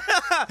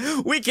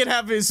 We can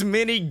have as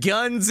many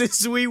guns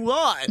as we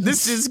want.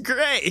 This is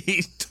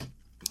great.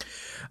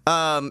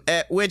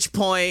 At which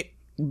point,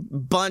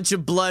 bunch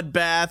of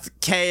bloodbath,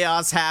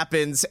 chaos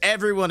happens,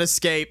 everyone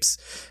escapes.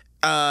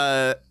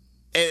 And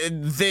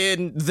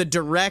then the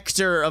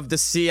director of the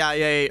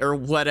CIA or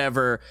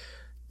whatever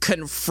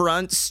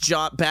confronts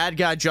bad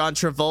guy John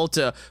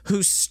Travolta,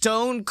 who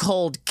stone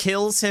cold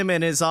kills him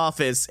in his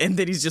office, and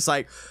then he's just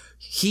like,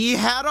 he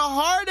had a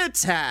heart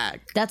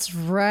attack. That's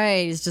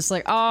right. He's just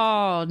like,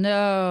 oh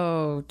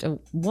no,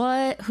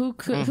 what? Who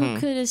could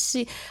have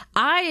seen?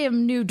 I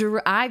am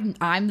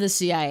I'm the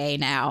CIA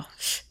now.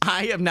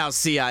 I am now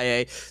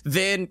CIA.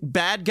 Then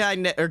good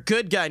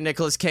guy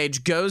Nicolas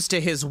Cage goes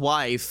to his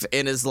wife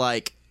and is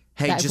like,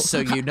 hey, so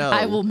you know,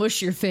 I will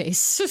mush your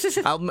face.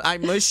 I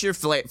mush your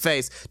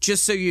face.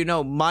 Just so you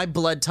know, my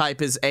blood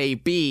type is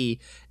AB,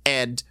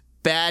 and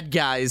bad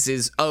guys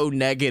is O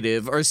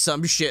negative or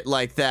some shit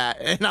like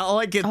that. And all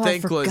I could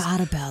think was, I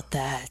forgot about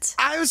that.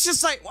 I was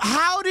just like,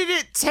 how did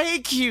it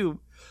take you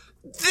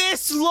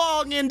this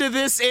long into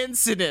this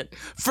incident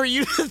for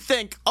you to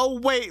think, oh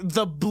wait,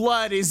 the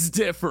blood is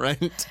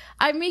different?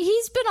 I mean,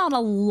 he's been on a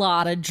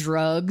lot of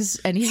drugs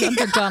and he's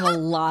undergone a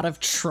lot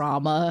of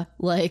trauma.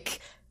 Like,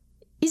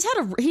 he's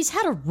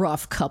had a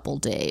rough couple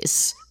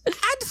days.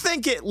 I'd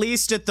think at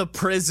least at the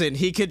prison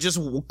he could just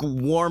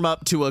warm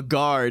up to a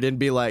guard and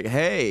be like,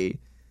 "Hey,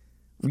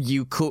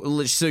 you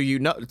cool? So you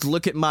know,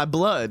 look at my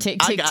blood.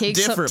 Take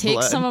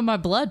some of my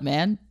blood,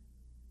 man.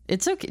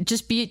 It's okay.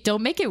 Just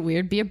don't make it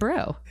weird. Be a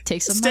bro.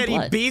 Take some Instead, of my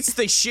blood." He beats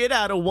the shit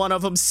out of one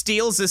of them,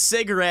 steals a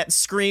cigarette,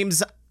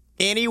 screams,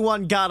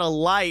 "Anyone got a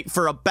light?"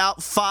 for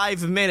about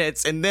 5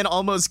 minutes, and then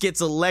almost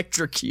gets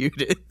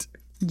electrocuted.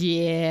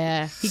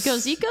 Yeah, he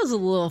goes a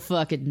little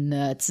fucking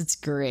nuts. It's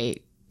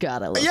great.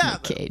 God, I love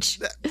Nick Cage.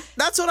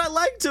 That's what I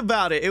liked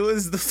about it. It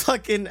was the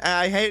fucking,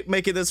 I hate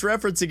making this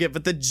reference again,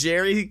 but the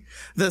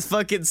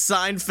fucking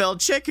Seinfeld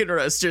chicken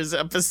roasters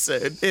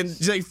episode. And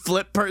they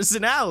flip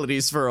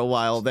personalities for a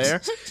while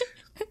there.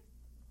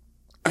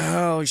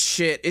 Oh,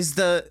 shit.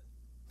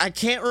 I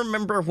can't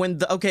remember when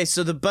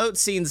so the boat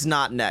scene's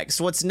not next.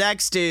 What's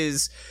next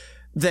is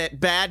that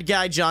bad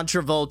guy John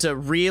Travolta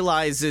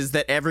realizes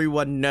that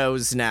everyone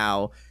knows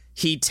now.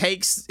 He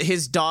takes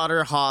his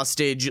daughter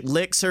hostage,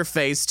 licks her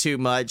face too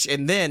much,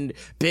 and then,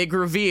 big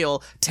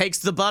reveal, takes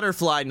the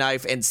butterfly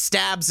knife and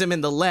stabs him in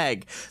the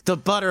leg. The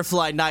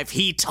butterfly knife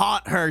he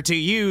taught her to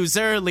use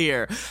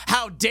earlier.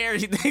 How dare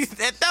he?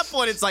 At that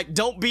point, it's like,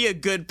 don't be a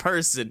good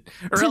person,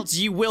 or else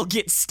you will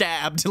get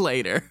stabbed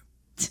later.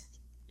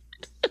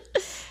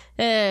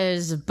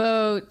 There's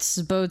boats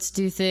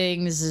do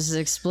things, there's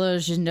an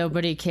explosion,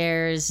 nobody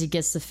cares, he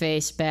gets the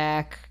face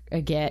back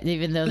again,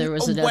 even though there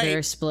was another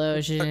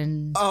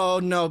explosion.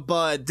 Oh no,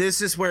 bud,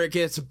 this is where it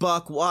gets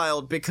buck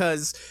wild,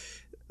 because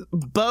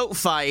boat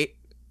fight,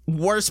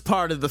 worst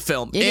part of the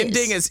film.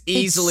 Ending is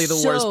easily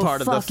the worst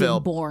part of the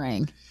film.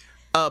 Boring.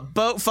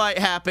 Boat fight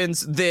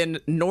happens, then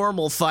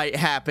normal fight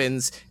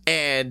happens,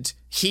 and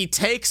he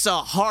takes a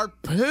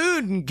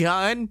harpoon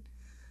gun.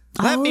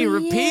 Let me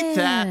repeat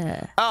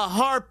that. A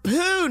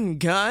harpoon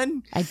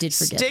gun. I did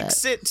forget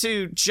Sticks it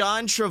to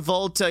John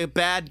Travolta,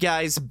 bad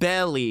guy's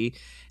belly,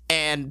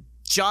 and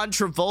John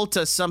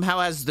Travolta somehow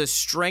has the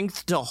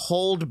strength to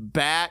hold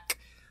back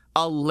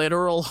a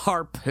literal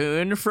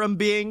harpoon from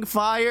being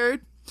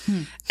fired.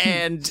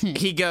 And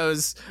he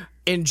goes,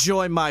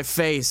 "Enjoy my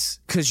face,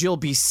 because you'll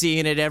be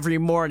seeing it every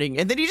morning."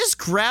 And then he just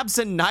grabs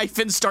a knife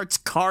and starts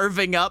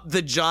carving up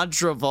the John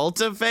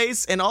Travolta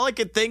face. And all I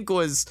could think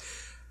was,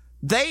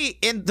 they,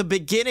 in the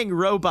beginning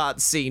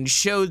robot scene,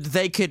 showed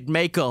they could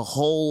make a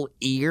whole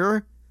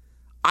ear.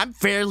 I'm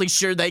fairly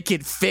sure they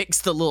could fix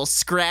the little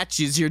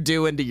scratches you're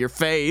doing to your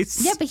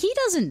face. Yeah, but he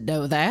doesn't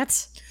know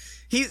that.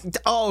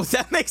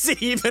 That makes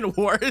it even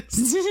worse.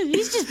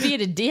 He's just being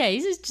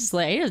he's just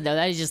like, he doesn't know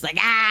that. He's just like,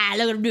 look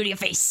what I'm doing to your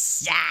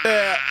face.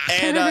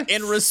 And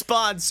in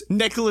response,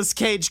 Nicolas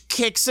Cage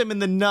kicks him in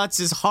the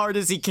nuts as hard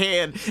as he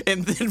can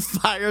and then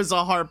fires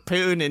a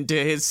harpoon into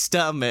his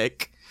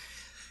stomach.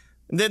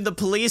 Then the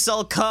police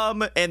all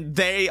come, and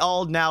they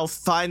all now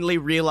finally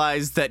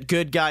realize that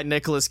good guy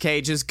Nicolas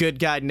Cage is good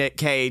guy Nick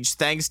Cage,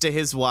 thanks to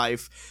his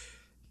wife.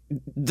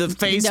 The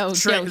face... No,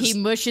 he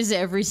mushes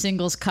every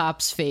single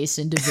cop's face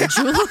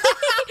individually.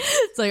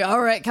 It's like,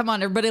 all right, come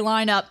on, everybody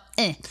line up.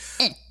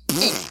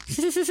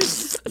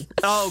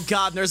 Oh,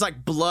 God, and there's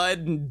like blood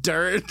and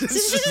dirt.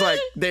 It's just like,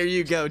 there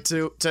you go,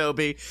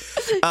 Toby.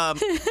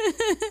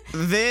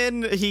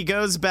 Then he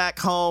goes back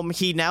home.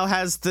 He now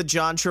has the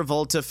John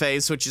Travolta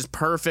face, which is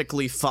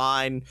perfectly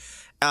fine.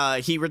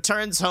 He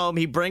returns home.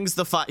 He brings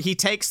he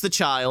takes the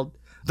child,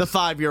 the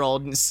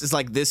 5-year-old, and is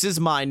like, this is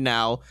mine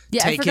now.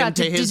 Yeah, Take him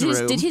to his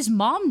room. Did his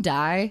mom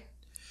die?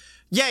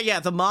 Yeah,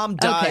 the mom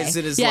dies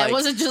and is like... Yeah, it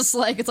wasn't just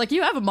like, it's like,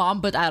 you have a mom,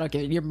 but I don't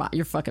get it.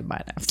 You're fucking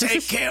mine now.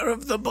 Take care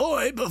of the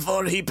boy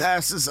before he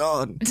passes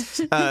on.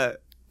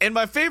 And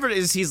my favorite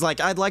is he's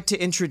like, I'd like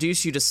to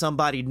introduce you to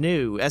somebody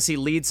new, as he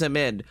leads him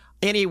in.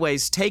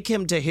 Anyways, take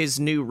him to his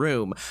new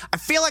room. I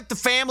feel like the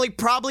family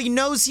probably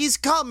knows he's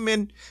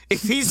coming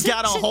if he's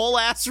got a whole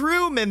ass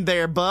room in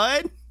there,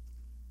 bud.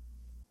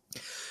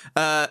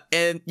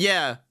 And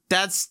yeah,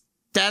 that's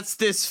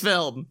this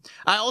film.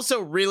 I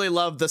also really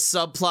love the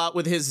subplot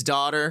with his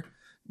daughter.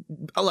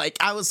 Like,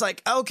 I was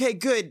like, okay,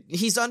 good.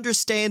 He's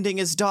understanding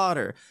his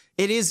daughter.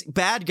 It is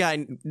bad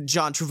guy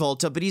John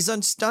Travolta, but he's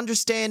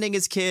understanding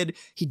his kid.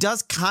 He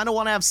does kind of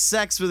want to have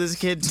sex with his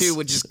kid too,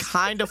 which is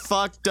kind of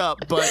fucked up,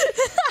 but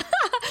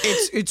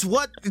it's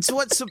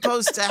what's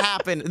supposed to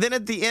happen. Then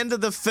at the end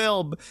of the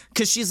film,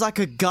 because she's like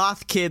a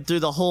goth kid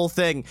through the whole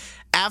thing,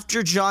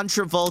 after John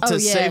Travolta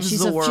saves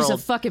the world, she's a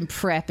fucking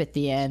prep at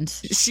the end.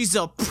 She's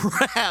a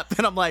prep,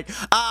 and I'm like,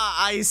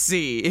 I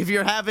see. If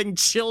you're having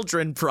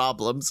children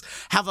problems,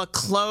 have a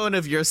clone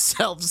of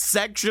yourself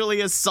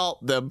sexually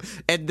assault them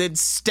and then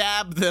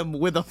stab them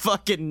with a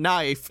fucking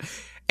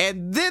knife.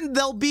 And then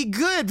they'll be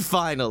good,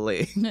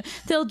 finally.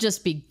 They'll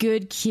just be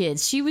good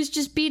kids. She was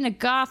just being a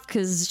goth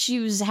because she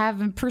was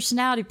having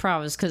personality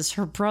problems because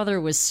her brother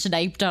was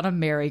sniped on a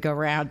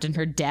merry-go-round and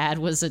her dad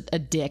was a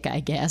dick, I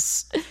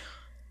guess.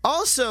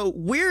 Also,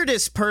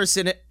 weirdest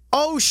person.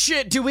 Oh,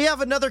 shit, do we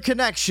have another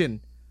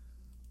connection?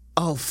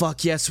 Oh,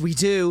 fuck, yes, we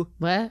do.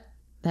 What?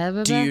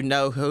 Do you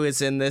know who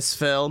is in this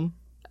film?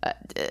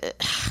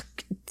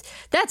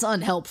 That's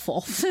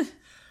unhelpful.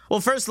 Well,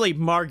 firstly,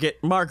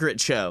 Margaret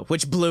Cho,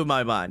 which blew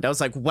my mind. I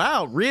was like,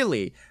 wow,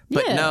 really?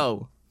 But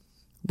no,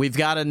 we've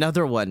got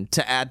another one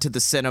to add to the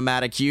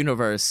cinematic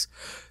universe.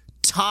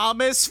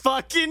 Thomas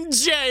fucking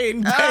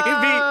Jane, baby!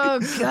 Oh,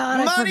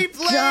 God,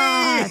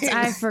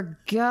 I forgot.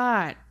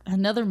 forgot.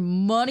 Another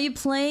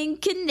money-playing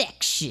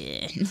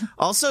connection.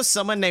 Also,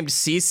 someone named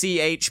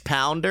CCH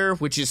Pounder,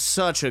 which is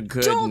such a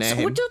good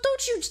name.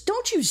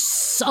 Don't you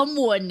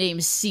someone named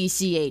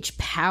CCH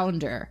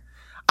Pounder.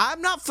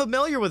 I'm not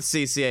familiar with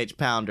CCH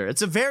Pounder.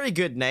 It's a very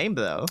good name,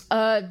 though.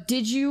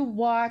 Did you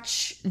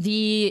watch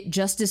the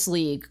Justice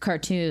League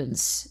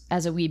cartoons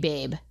as a wee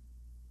babe?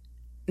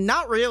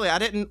 Not really. I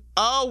didn't.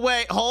 Oh,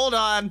 wait. Hold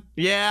on.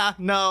 Yeah,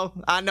 no.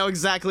 I know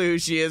exactly who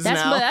she is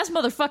now. That's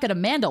motherfucking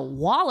Amanda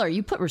Waller.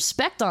 You put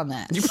respect on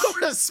that. You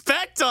put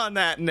respect on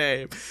that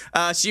name.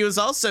 She was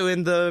also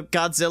in the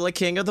Godzilla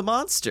King of the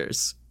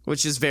Monsters,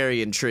 which is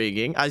very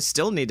intriguing. I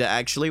still need to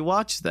actually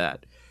watch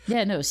that.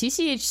 Yeah, no,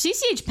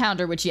 CCH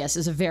Pounder, which, yes,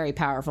 is a very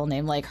powerful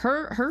name. Like,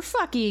 her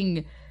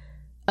fucking,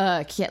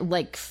 her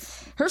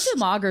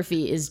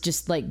filmography is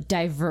just, like,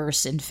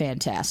 diverse and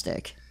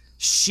fantastic.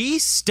 She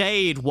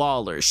stayed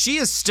Waller. She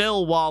is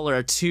still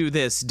Waller to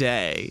this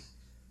day.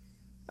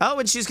 Oh,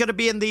 and she's going to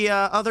be in the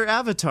other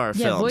Avatar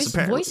films,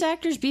 apparently. Voice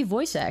actors be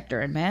voice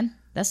actoring, man.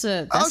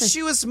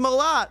 She was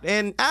Malat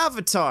in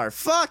Avatar.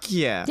 Fuck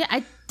yeah. Yeah,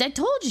 I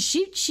told you,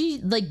 she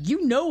like,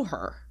 you know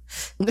her.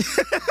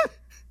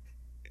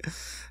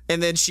 And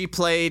then she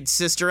played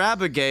Sister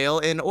Abigail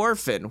in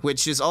Orphan,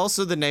 which is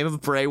also the name of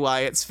Bray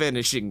Wyatt's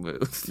finishing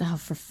move. Oh,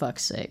 for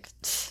fuck's sake.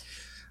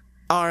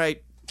 All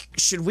right,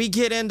 should we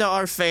get into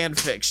our fan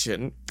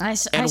fiction? I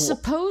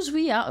suppose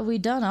we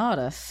done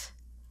oughta.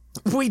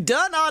 We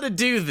done ought to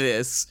do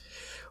this.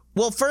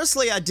 Well,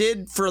 firstly, I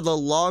did for the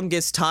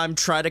longest time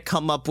try to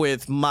come up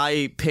with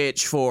my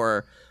pitch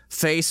for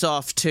Face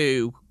Off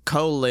 2,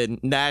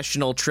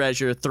 National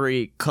Treasure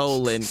 3,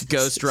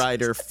 Ghost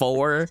Rider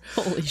 4.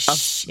 Holy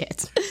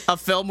shit. A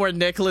film where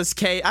Nicolas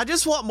Cage... I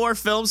just want more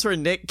films where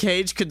Nick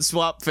Cage can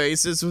swap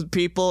faces with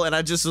people, and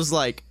I just was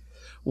like,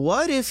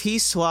 what if he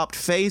swapped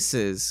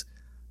faces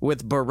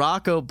with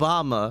Barack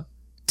Obama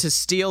to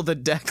steal the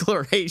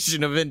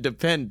Declaration of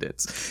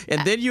Independence?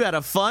 And then you had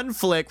a fun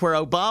flick where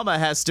Obama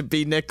has to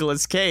be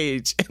Nicolas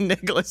Cage, and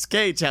Nicolas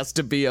Cage has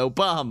to be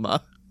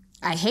Obama.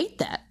 I hate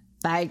that.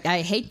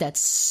 I hate that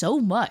so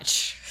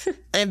much.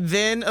 And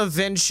then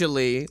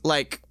eventually,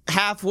 like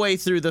halfway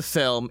through the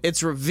film,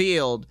 it's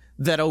revealed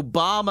that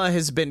Obama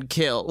has been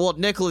killed. Well,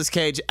 Nicolas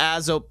Cage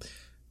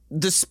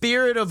the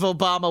spirit of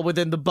Obama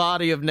within the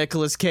body of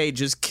Nicolas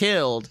Cage is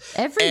killed.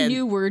 Every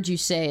new word you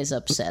say is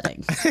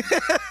upsetting.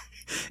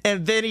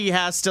 And then he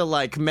has to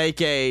like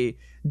make a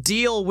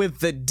deal with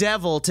the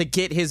devil to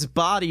get his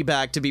body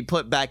back to be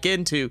put back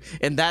into,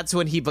 and that's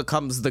when he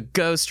becomes the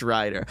Ghost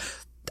Rider.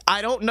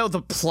 I don't know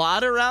the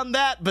plot around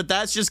that, but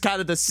that's just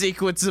kind of the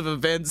sequence of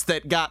events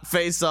that got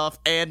Face Off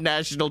and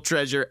National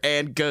Treasure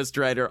and Ghost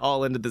Rider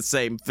all into the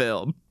same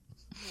film.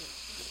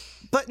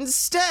 But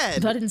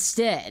instead,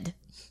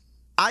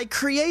 I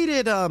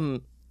created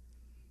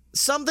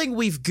something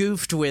we've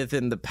goofed with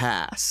in the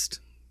past.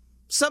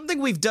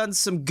 Something we've done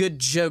some good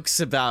jokes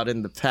about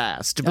in the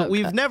past, but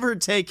we've never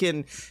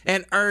taken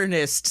an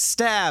earnest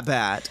stab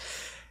at.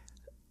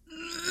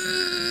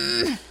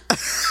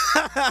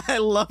 I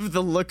love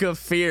the look of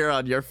fear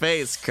on your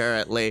face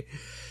currently.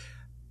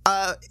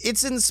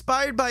 It's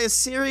inspired by a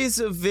series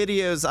of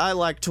videos I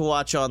like to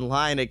watch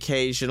online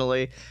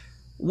occasionally.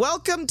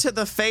 Welcome to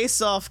the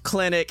Face Off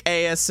Clinic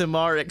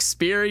ASMR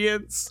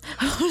experience.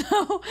 Oh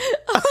no!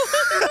 Oh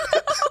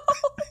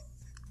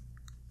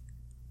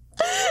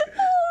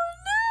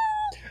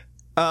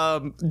no! Oh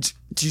no!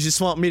 Do you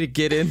just want me to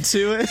get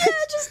into it?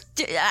 Yeah,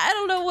 I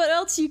don't know what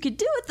else you could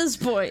do at this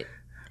point.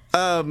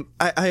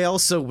 I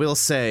also will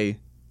say,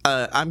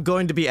 I'm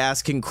going to be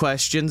asking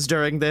questions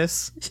during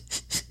this.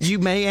 You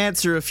may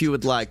answer if you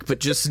would like, but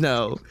just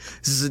know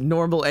this is a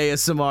normal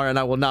ASMR and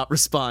I will not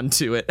respond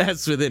to it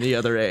as with any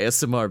other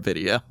ASMR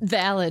video.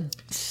 Valid.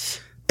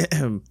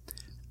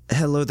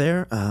 Hello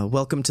there.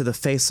 Welcome to the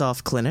Face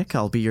Off Clinic.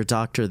 I'll be your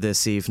doctor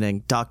this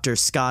evening. Dr.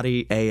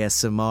 Scotty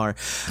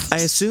ASMR. I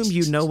assume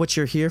you know what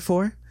you're here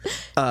for?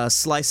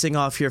 Slicing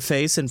off your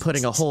face and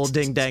putting a whole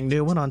ding-dang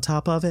new one on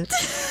top of it?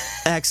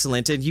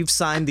 Excellent. And you've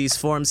signed these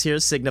forms here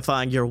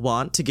signifying your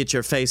want to get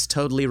your face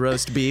totally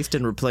roast beefed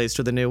and replaced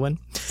with a new one?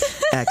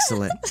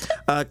 Excellent.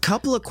 A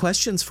couple of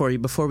questions for you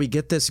before we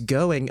get this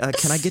going.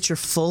 Can I get your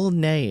full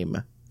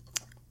name?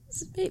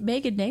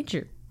 Megan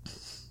Nature.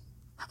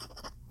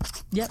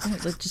 Yep,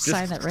 let's just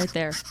sign that right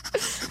there.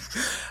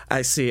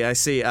 I see.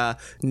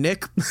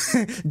 Nick,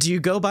 do you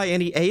go by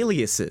any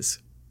aliases?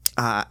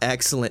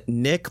 Excellent.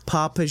 Nick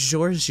Papa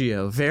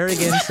Giorgio. Very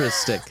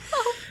interesting.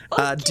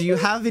 Okay. Do you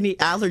have any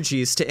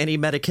allergies to any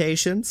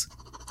medications?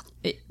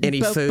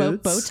 Any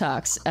foods?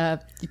 Botox,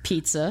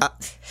 pizza.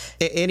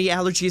 Any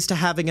allergies to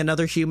having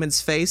another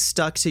human's face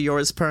stuck to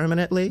yours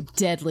permanently?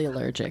 Deadly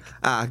allergic.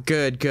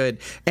 Good.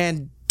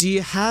 And do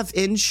you have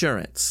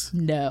insurance?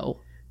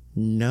 No.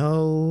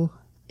 No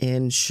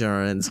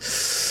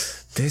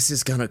insurance. This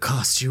is gonna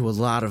cost you a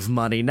lot of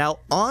money. Now,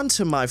 on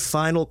to my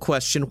final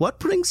question. What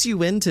brings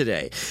you in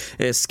today?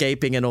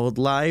 Escaping an old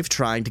life,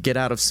 trying to get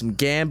out of some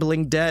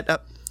gambling debt?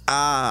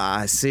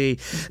 I see.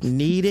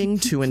 Needing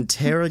to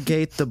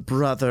interrogate the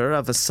brother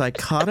of a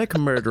psychotic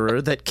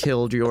murderer that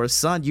killed your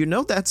son. You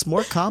know that's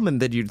more common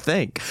than you'd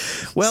think.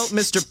 Well,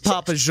 Mr.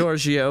 Papa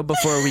Giorgio,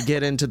 before we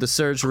get into the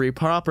surgery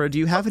proper, do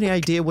you have any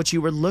idea what you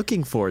were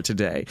looking for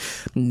today?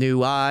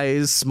 New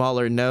eyes,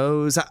 smaller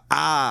nose?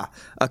 A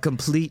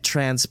complete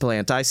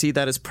transplant. I see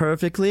that is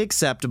perfectly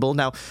acceptable.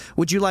 Now,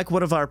 would you like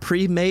one of our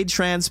pre-made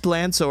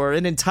transplants or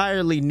an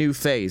entirely new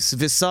face?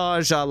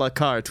 Visage a la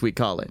carte, we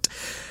call it.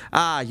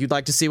 You'd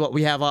like to see what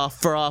we have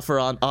offer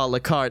on a la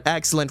carte.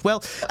 Excellent.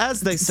 Well, as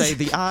they say,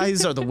 the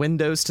eyes are the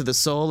windows to the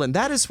soul, and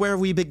that is where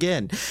we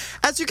begin.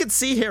 As you can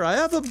see here, I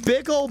have a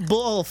big old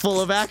bowl full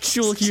of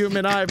actual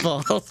human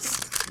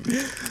eyeballs.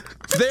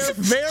 They're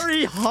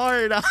very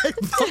hard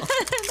eyeballs.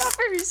 They're not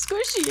very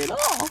squishy at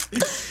all.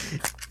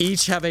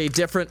 Each have a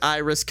different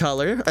iris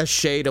color, a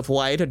shade of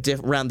white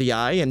around the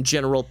eye, and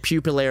general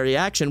pupillary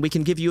action. We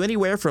can give you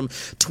anywhere from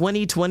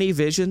 20/20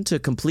 vision to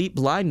complete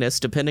blindness,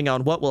 depending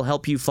on what will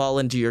help you fall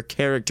into your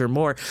character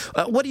more.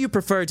 What do you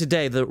prefer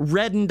today? The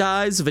reddened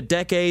eyes of a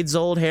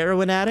decades-old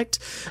heroin addict?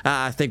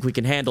 I think we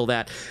can handle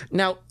that.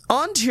 Now,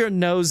 onto your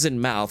nose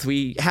and mouth.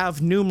 We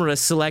have numerous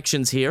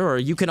selections here, or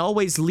you can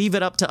always leave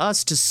it up to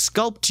us to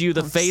sculpt you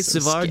the face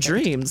of our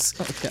dreams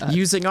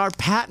using our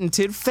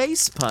patented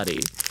face putty.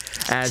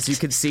 As you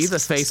can see, the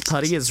face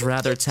putty is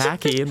rather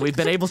tacky, and we've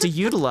been able to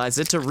utilize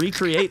it to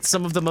recreate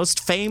some of the most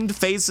famed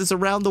faces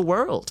around the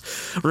world.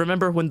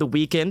 Remember when The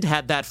Weeknd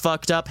had that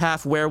fucked up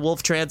half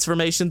werewolf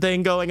transformation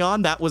thing going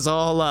on? That was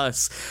all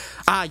us.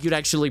 You'd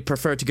actually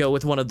prefer to go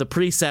with one of the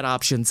preset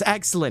options.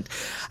 Excellent.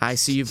 I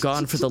see you've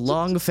gone for the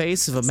long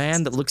face of a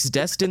man that looks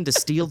destined to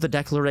steal the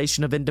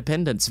Declaration of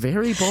Independence.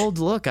 Very bold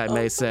look, I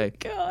may say.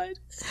 Oh, my God.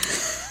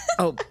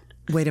 Oh,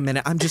 wait a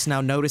minute. I'm just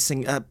now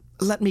noticing.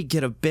 Let me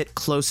get a bit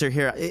closer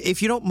here.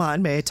 If you don't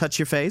mind, may I touch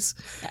your face?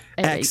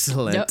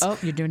 Excellent. No,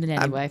 you're doing it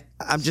anyway.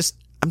 I'm just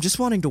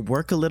wanting to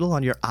work a little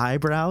on your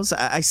eyebrows.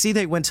 I see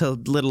they went a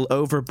little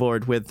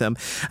overboard with them.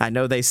 I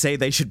know they say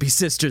they should be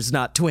sisters,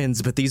 not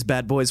twins, but these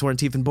bad boys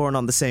weren't even born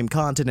on the same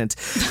continent.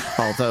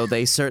 Although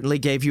they certainly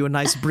gave you a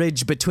nice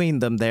bridge between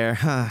them there.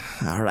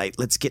 All right,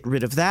 let's get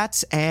rid of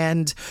that.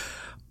 And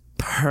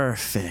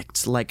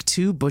perfect. Like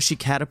two bushy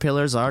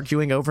caterpillars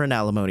arguing over an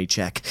alimony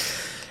check.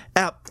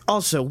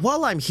 Also,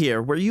 while I'm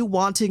here, were you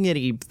wanting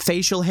any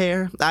facial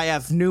hair? I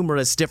have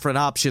numerous different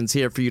options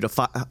here for you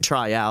to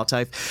try out.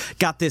 I've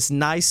got this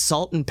nice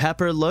salt and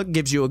pepper look,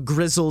 gives you a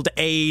grizzled,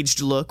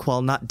 aged look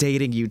while not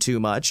dating you too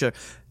much. Or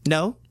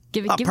no?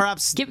 Give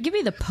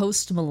me the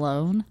Post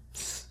Malone.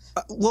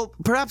 Well,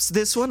 perhaps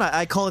this one.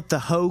 I call it the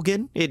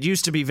Hogan. It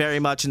used to be very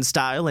much in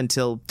style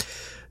until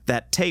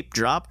that tape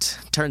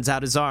dropped. Turns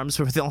out his arms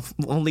were the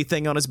only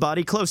thing on his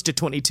body close to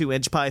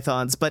 22-inch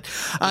pythons, but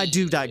I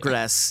do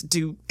digress.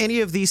 Do any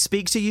of these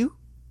speak to you?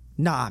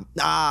 Nah,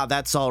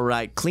 that's all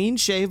right. Clean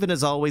shaven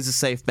is always a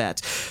safe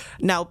bet.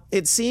 Now,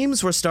 it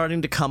seems we're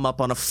starting to come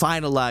up on a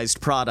finalized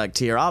product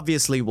here.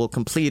 Obviously, we'll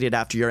complete it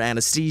after your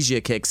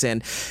anesthesia kicks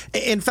in.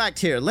 In fact,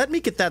 here, let me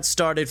get that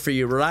started for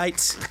you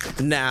right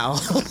now.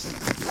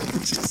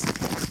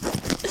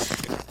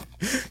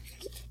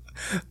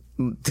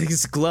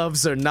 These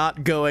gloves are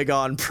not going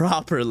on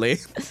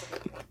properly.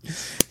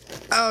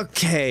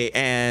 Okay,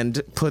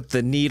 and put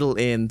the needle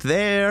in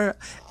there.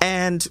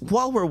 And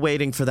while we're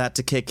waiting for that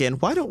to kick in,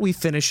 why don't we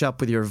finish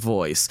up with your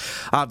voice?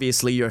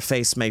 Obviously, your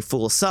face may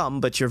fool some,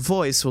 but your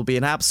voice will be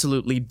an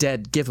absolutely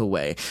dead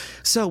giveaway.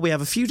 So we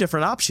have a few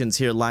different options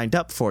here lined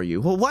up for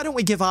you. Well, why don't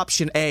we give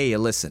option A a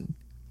listen?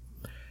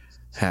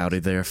 Howdy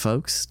there,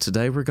 folks.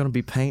 Today we're going to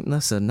be painting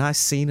us a nice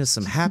scene of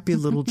some happy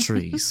little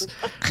trees.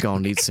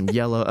 Gonna need some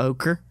yellow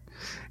ochre,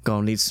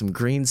 gonna need some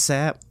green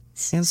sap,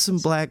 and some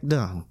black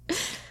dung.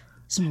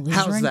 Some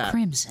alizarin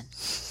crimson.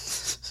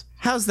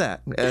 How's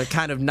that? A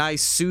kind of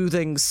nice,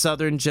 soothing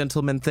Southern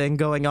gentleman thing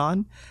going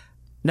on?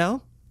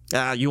 No?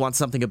 You want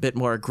something a bit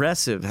more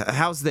aggressive.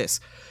 How's this?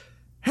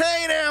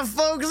 Hey there,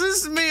 folks,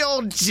 this is me,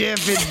 old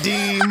Jeffy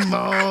D.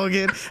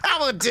 Morgan.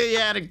 I'm gonna tell you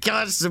how to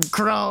catch some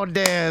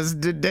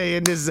crawdads today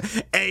in this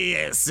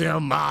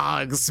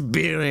ASMR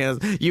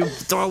experience. You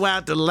throw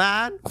out the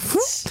line,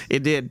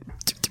 and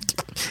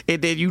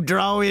then you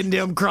draw in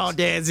them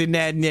crawdads in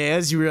that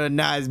nest. You're real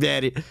nice,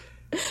 Betty.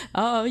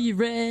 Are you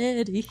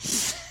ready?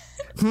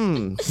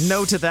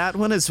 No to that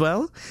one as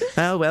well?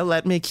 Well,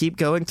 let me keep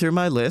going through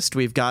my list.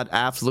 We've got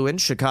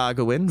affluent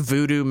Chicagoan,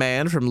 voodoo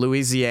man from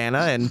Louisiana,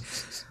 and...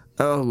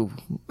 Oh,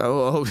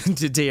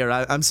 dear,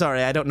 I'm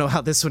sorry, I don't know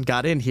how this one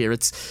got in here.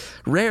 It's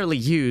rarely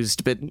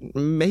used, but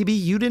maybe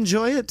you'd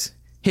enjoy it?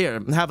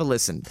 Here, have a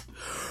listen.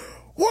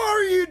 What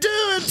are you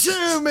doing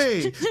to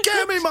me?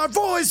 Give me my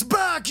voice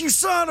back, you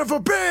son of a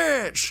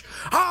bitch!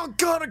 I'm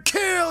gonna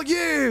kill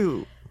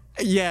you!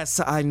 Yes,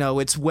 I know,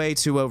 it's way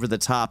too over the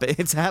top.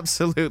 It's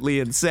absolutely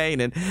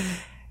insane,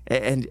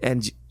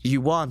 and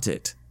you want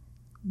it.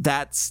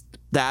 That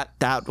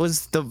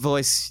was the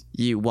voice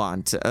you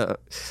want.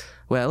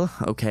 Well,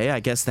 okay, I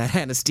guess that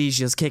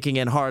anesthesia's kicking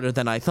in harder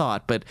than I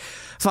thought, but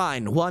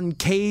fine, one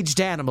caged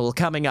animal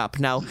coming up.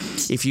 Now,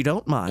 if you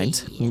don't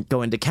mind, I'm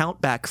going to count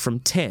back from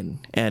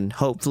 10, and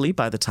hopefully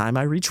by the time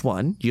I reach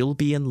 1, you'll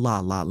be in La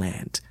La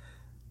Land.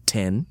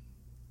 10,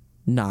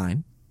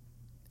 9,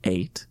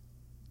 8,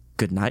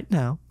 good night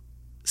now,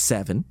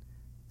 7,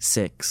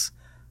 6,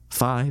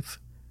 5,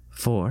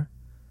 4,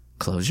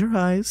 close your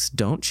eyes,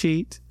 don't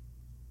cheat,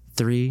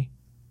 3,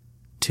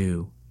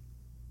 2,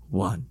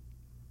 1.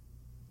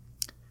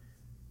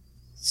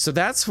 So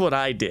that's what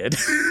I did.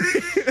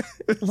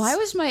 Why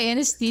was my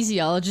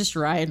anesthesiologist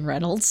Ryan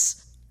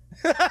Reynolds?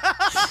 No,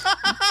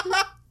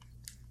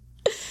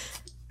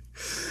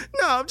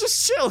 I'm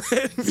just chilling.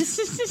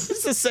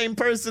 It's the same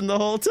person the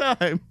whole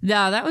time.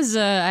 No, that was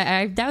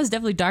that was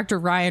definitely Dr.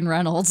 Ryan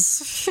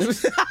Reynolds.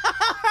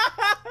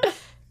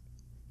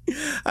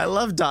 I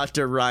love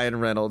Dr. Ryan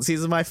Reynolds.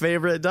 He's my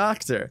favorite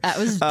doctor. That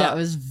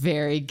was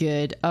very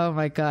good. Oh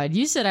my god.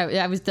 You said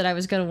I was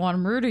going to want to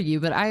murder you,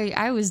 but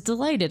I was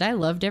delighted. I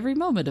loved every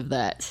moment of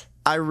that.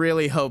 I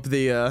really hope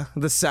the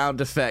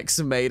sound effects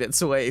made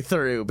its way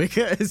through,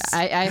 because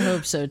I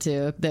hope so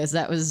too.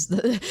 That was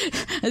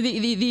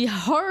the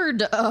hard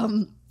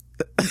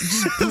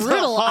just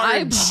brittle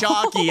hard,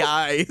 chalky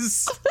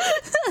eyes.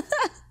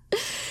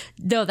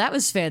 No, that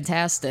was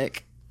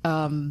fantastic.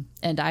 And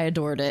I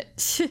adored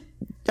it.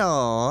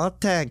 Aw,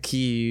 thank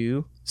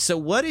you. So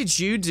what did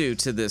you do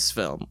to this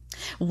film?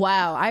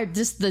 Wow, I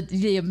just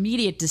the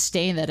immediate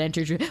disdain that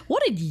entered you.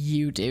 What did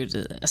you do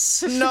to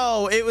this?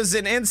 No, it was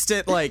an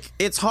instant, like,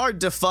 it's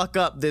hard to fuck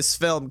up this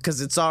film because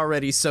it's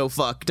already so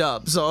fucked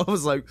up. So I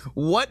was like,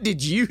 what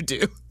did you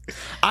do?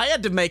 I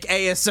had to make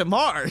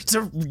ASMR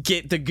to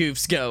get the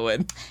goofs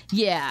going.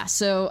 Yeah,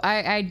 so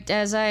I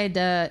as I'd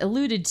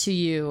alluded to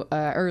you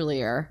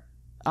earlier,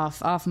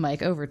 off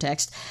mic over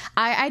text,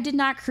 I did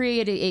not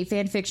create a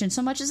fan fiction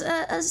so much as a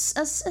place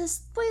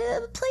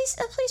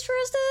for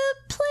us to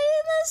play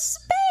in the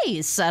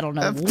space. I don't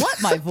know what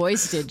my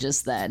voice did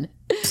just then.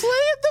 Play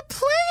at the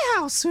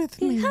playhouse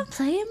with me. Come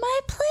play in my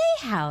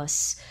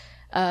playhouse.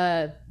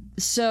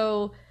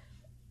 So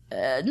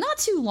not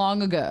too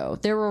long ago,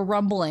 there were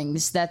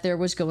rumblings that there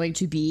was going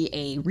to be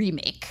a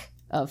remake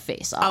of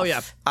Face Off. Oh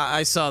yeah,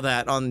 I saw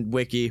that on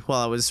Wiki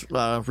while I was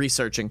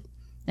researching.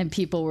 And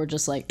people were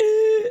just like,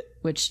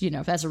 which, you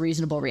know, that's a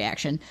reasonable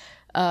reaction.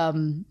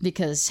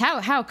 Because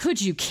how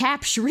could you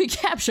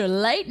recapture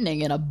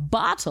lightning in a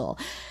bottle?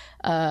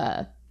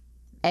 And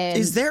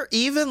is there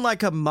even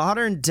like a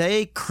modern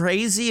day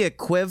crazy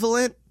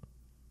equivalent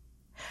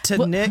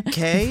to Nick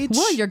Cage?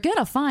 Well, you're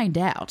gonna find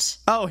out.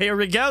 Oh, here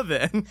we go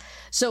then.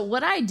 So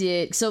what I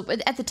did, so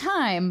at the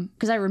time,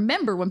 because I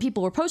remember when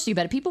people were posting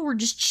about it, people were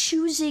just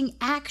choosing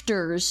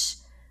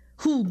actors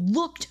who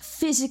looked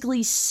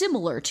physically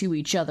similar to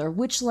each other,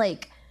 which,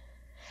 like,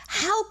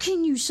 how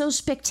can you so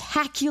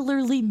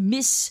spectacularly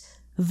miss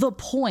the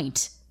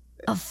point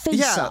of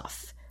Face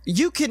Off?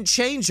 You can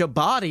change a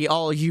body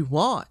all you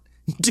want.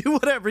 Do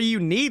whatever you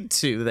need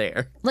to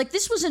there. Like,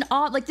 this was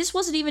this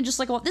wasn't even just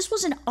like, this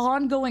was an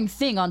ongoing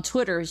thing on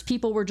Twitter, as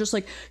people were just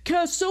like,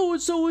 cast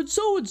so-and-so and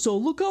so-and-so,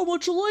 look how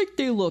much alike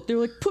they look. They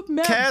were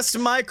like, cast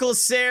Michael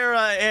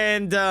Cera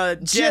and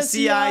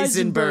Jesse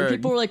Eisenberg.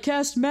 People were like,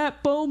 cast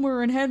Matt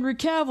Bomer and Henry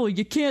Cavill,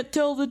 you can't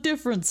tell the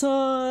difference,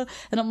 huh?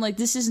 And I'm like,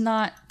 this is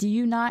not, do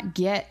you not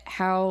get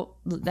how,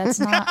 that's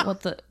not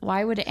what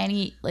why would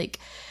any, like,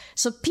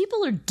 so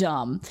people are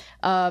dumb.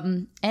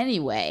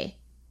 Anyway,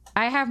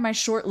 I have my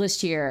short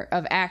list here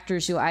of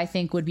actors who I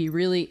think would be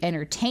really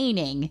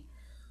entertaining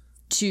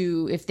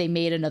if they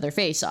made another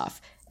Face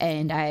Off.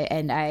 And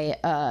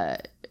I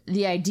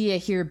the idea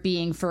here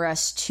being for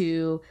us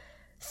to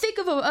think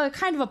of a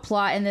kind of a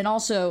plot, and then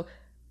also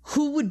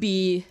who would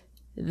be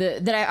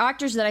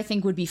actors that I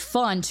think would be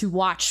fun to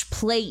watch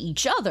play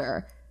each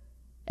other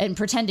and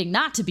pretending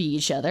not to be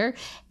each other,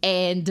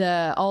 and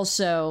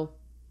also,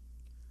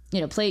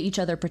 play each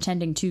other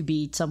pretending to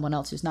be someone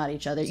else who's not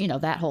each other.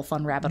 That whole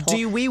fun rabbit hole.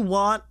 Do we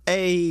want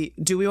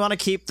to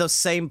keep the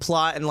same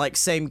plot and like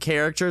same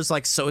characters?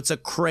 Like, so it's a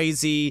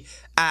crazy,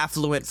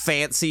 affluent,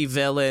 fancy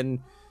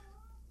villain.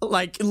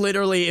 Like,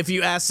 literally, if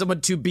you ask someone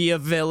to be a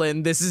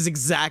villain, this is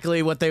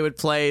exactly what they would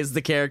play as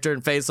the character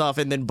in Face Off,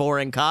 and then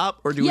boring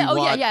cop? Or do we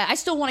want... Yeah. I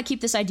still want to keep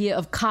this idea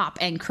of cop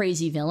and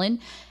crazy villain.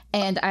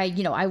 And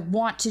I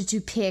want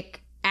to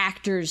pick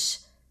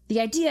actors. The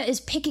idea is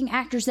picking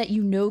actors that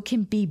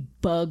can be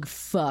bug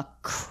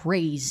fuck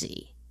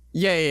crazy.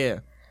 Yeah.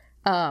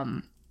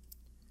 And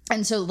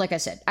so, like I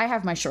said, I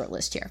have my short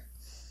list here.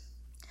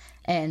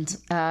 And,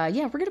 we're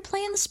going to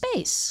play in the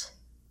space.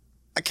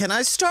 Can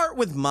I start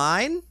with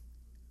mine?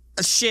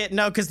 Shit,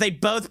 no, because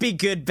they'd both be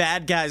good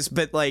bad guys,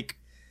 but, like,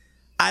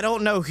 I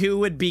don't know who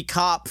would be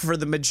cop for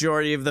the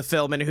majority of the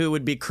film and who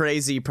would be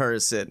crazy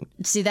person.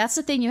 See, that's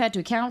the thing you had to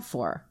account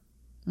for.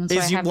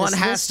 One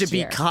has to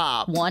be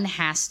cop. One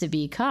has to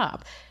be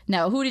cop.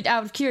 Now,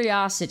 out of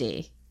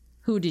curiosity,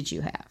 who did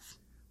you have?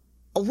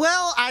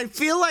 Well, I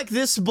feel like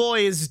this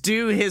boy is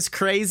due his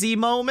crazy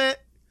moment.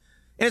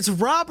 And it's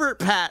Robert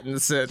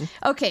Pattinson.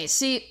 Okay,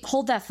 see,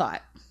 hold that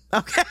thought.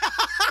 Okay.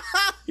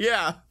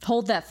 Yeah.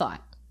 Hold that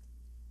thought.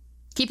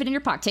 Keep it in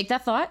your pocket. Take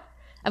that thought.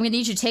 I'm going to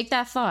need you to take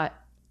that thought.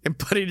 And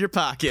put it in your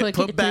pocket.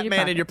 Put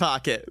Batman in your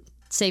pocket.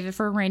 Save it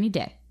for a rainy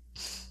day.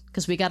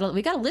 Because we got a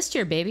list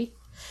here, baby.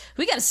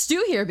 We got a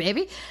stew here,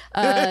 baby.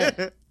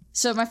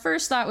 So my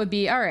first thought would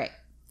be, all right,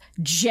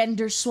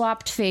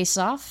 gender-swapped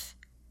Face-Off.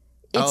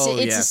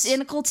 It's a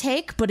cynical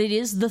take, but it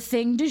is the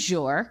thing du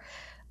jour.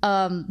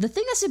 The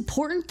thing that's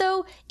important,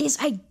 though, is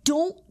I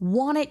don't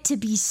want it to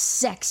be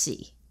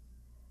sexy.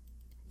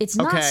 It's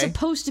not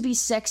supposed to be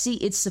sexy.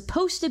 It's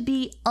supposed to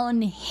be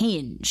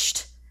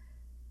unhinged.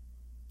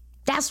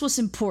 That's what's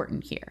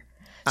important here.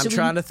 I'm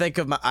trying to think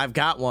of I've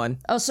got one.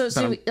 Oh,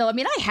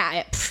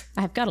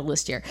 I've got a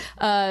list here.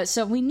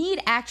 So we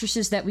need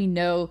actresses that we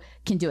know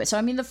can do it.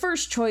 So, the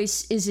first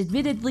choice is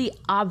admittedly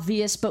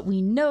obvious, but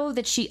we know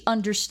that she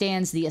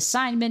understands the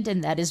assignment,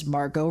 and that is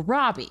Margot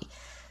Robbie.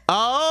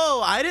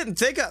 Oh, I didn't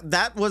think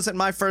that wasn't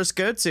my first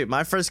go-to.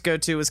 My first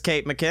go-to was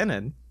Kate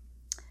McKinnon.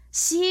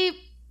 See,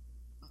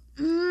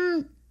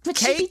 but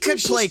Kate could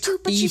play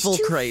evil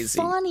crazy.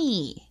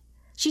 Funny.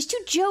 She's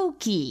too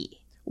jokey.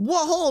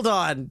 Well, hold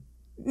on.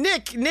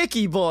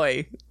 Nicky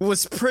Boy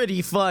was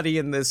pretty funny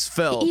in this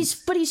film. He's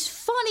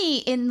funny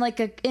in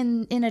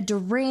in a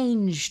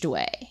deranged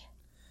way.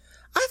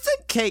 I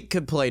think Kate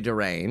could play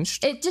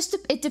deranged. It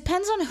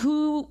depends on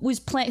who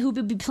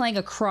would be playing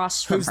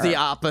across from her. Who's the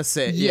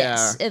opposite?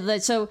 Yes. Yeah.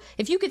 So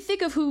if you could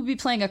think of who would be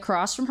playing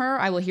across from her,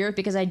 I will hear it,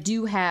 because I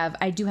do have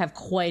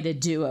quite a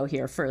duo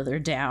here further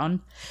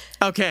down.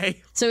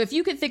 Okay. So if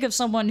you could think of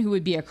someone who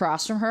would be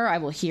across from her, I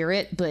will hear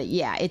it. But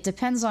yeah, it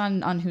depends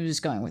on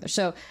who's going with her.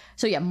 So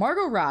yeah,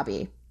 Margot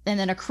Robbie, and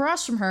then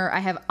across from her, I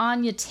have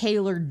Anya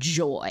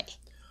Taylor-Joy,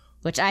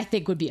 which I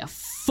think would be a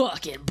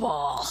fucking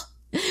ball.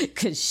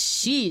 Because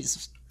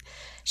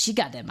she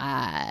got them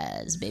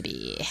eyes,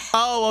 baby.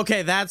 Oh,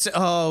 okay.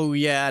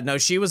 No,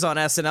 she was on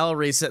SNL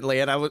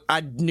recently, and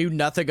I knew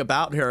nothing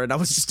about her, and I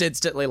was just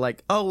instantly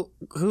like, oh,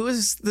 who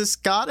is this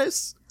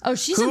goddess? Oh,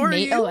 she's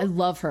amazing. Oh, I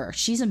love her.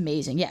 She's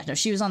amazing. Yeah, no,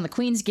 she was on The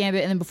Queen's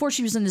Gambit, and then before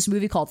she was in this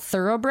movie called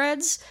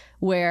Thoroughbreds,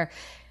 where,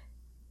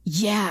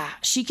 yeah,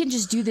 she can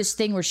just do this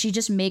thing where she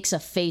just makes a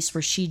face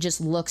where she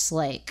just looks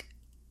like...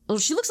 Well,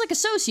 she looks like a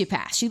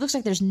sociopath. She looks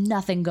like there's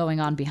nothing going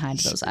on behind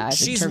those eyes.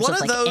 She's in terms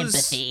one of those,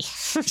 empathy.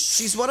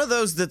 She's one of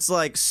those that's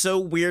like so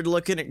weird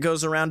looking it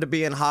goes around to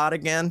being hot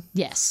again.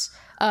 Yes.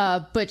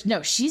 But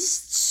no, she's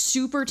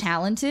super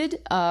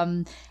talented.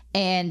 And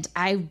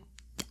I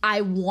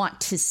want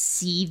to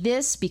see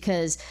this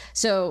because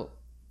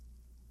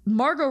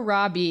Margot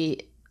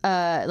Robbie,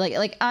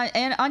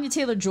 and Anya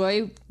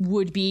Taylor-Joy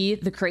would be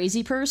the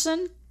crazy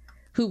person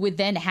who would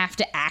then have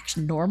to act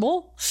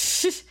normal.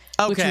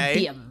 Which would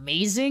be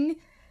amazing.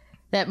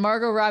 That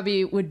Margot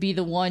Robbie would be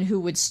the one who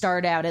would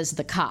start out as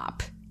the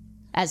cop.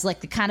 As like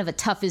the kind of a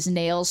tough as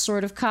nails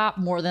sort of cop,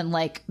 more than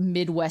like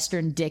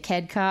Midwestern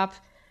dickhead cop.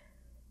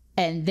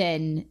 And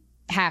then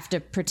have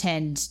to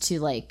pretend to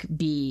like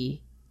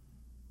be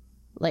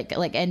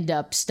like end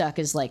up stuck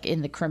as like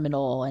in the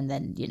criminal, and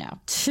then,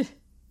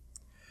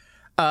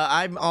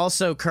 I'm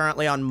also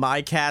currently on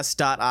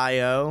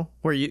mycast.io,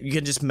 where you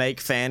can just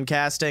make fan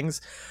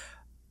castings.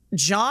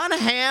 Jon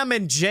Hamm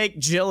and Jake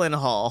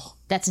Gyllenhaal.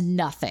 That's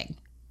nothing.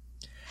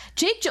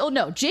 Jake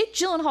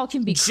Gyllenhaal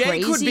can be crazy.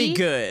 Jake would be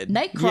good.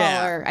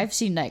 Nightcrawler. Yeah. I've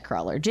seen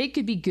Nightcrawler. Jake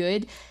could be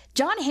good.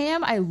 Jon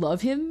Hamm, I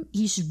love him.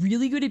 He's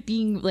really good at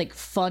being like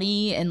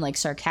funny and like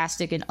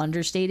sarcastic and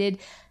understated.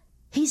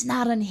 He's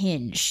not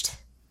unhinged.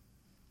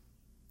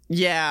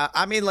 Yeah,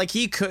 like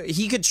he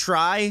could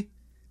try,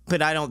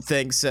 but I don't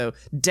think so.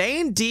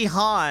 Dane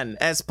DeHaan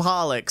as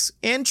Pollux.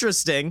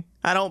 Interesting.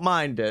 I don't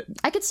mind it.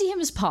 I could see him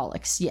as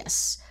Pollux,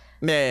 yes.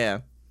 Yeah.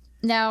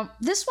 Now,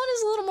 this one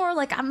is a little more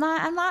like I'm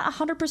not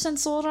 100%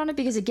 sold on it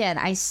because again,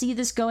 I see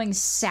this going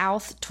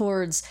south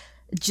towards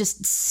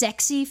just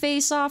sexy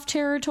face-off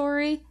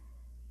territory.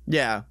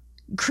 Yeah.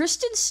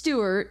 Kristen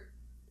Stewart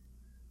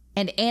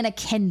and Anna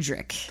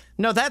Kendrick.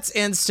 No, that's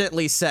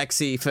instantly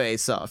sexy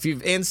face-off.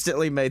 You've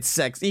instantly made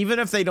sex, even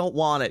if they don't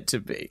want it to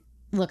be.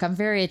 Look, I'm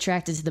very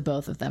attracted to the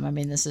both of them. I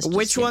mean, this is just,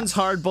 which one's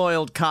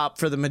hard-boiled cop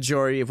for the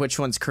majority of which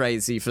one's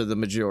crazy for the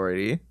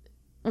majority?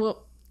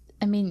 Well,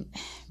 I mean,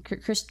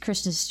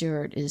 Kristen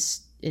Stewart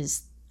is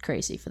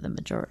crazy for the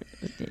majority.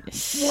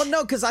 Well,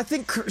 no, because I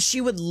think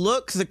she would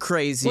look the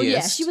craziest. Well,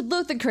 yeah, she would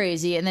look the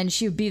crazy, and then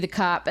she would be the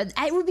cop. And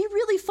it would be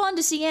really fun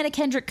to see Anna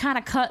Kendrick kind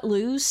of cut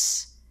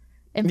loose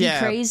and be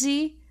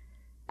crazy.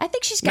 I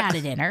think she's got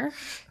it in her.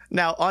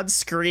 Now, on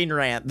Screen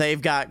Rant,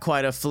 they've got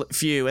quite a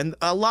few, and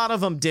a lot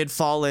of them did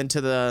fall into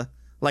the,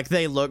 like,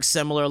 they look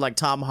similar, like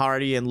Tom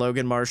Hardy and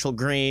Logan Marshall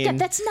Green. Yeah,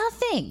 that's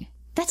nothing.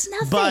 That's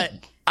nothing. But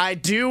I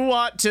do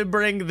want to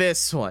bring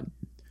this one.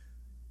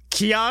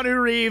 Keanu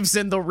Reeves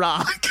and The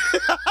Rock.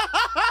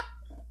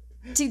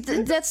 See,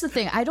 that's the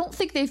thing. I don't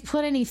think they've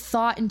put any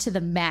thought into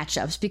the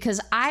matchups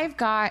because I've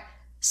got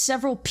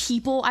several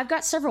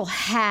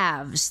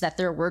halves that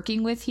they're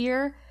working with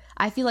here.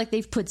 I feel like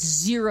they've put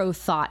zero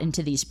thought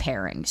into these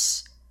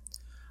pairings.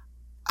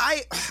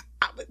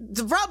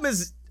 The problem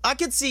is, I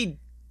could see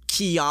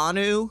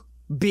Keanu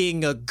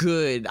being a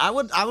good. I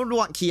would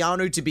want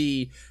Keanu to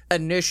be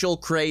initial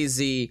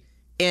crazy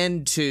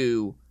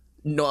into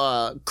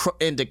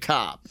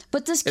cop.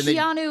 But does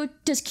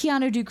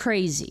Keanu do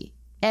crazy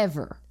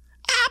ever?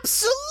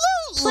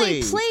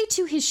 Absolutely. Play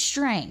to his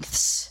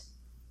strengths.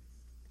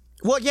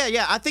 Well,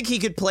 yeah. I think he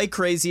could play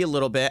crazy a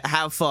little bit,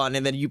 have fun,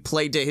 and then you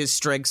play to his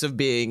strengths of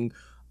being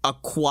a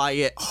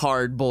quiet,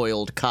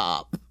 hard-boiled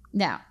cop.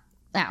 Now.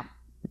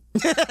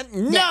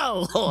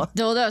 No.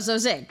 No, so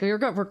say we're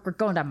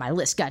going down my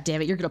list. God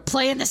damn it! You're gonna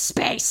play in the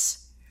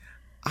space.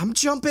 I'm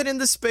jumping in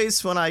the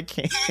space when I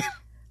can.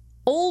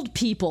 Old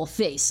people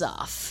face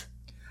off.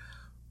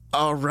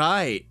 All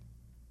right.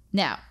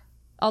 Now,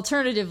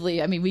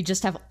 alternatively, I mean, we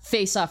just have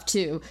face off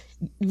 2.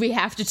 We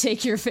have to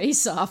take your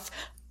face off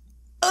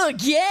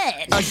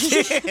again.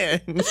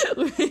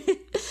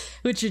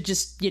 Which would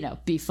just,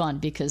 be fun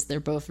because they're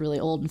both really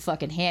old and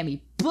fucking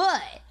hammy.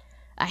 But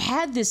I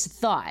had this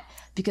thought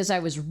because I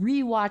was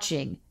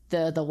rewatching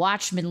the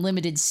Watchmen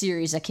limited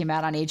series that came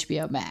out on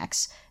HBO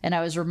Max, and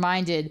I was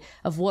reminded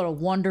of what a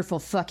wonderful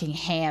fucking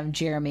ham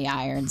Jeremy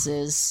Irons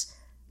is.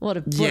 What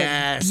a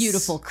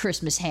beautiful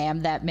Christmas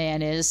ham that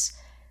man is,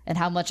 and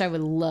how much I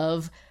would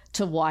love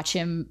to watch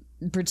him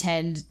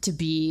pretend to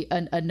be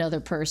another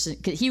person.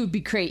 'Cause he would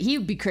be crazy. He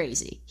would be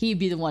crazy. He would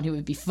be the one who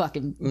would be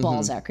fucking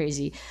balls out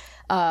crazy.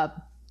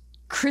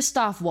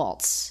 Christoph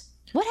Waltz.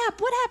 What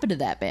happened to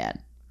that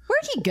man?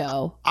 Where'd he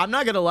go? I'm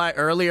not gonna lie.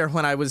 Earlier,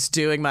 when I was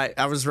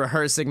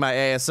rehearsing my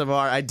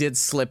ASMR, I did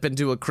slip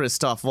into a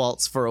Christoph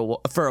Waltz for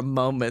a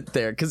moment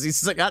there because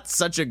he's got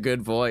such a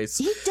good voice.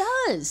 He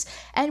does,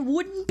 and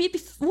wouldn't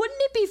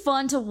it be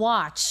fun to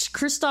watch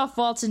Christoph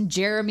Waltz and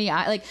Jeremy?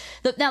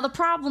 Now the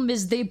problem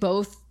is they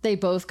both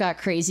got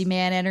crazy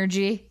man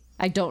energy.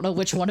 I don't know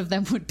which one of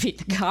them would be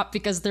the cop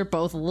because they're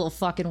both a little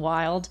fucking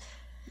wild.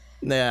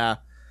 Yeah.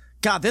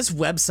 God, this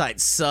website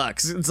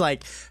sucks. It's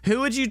like, who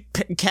would you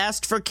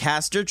cast for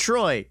Castor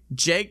Troy?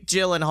 Jake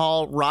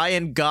Gyllenhaal,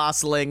 Ryan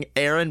Gosling,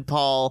 Aaron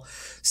Paul,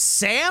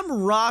 Sam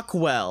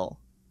Rockwell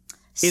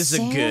is a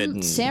good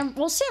one. Sam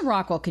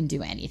Rockwell can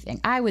do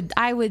anything. I would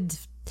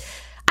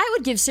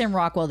give Sam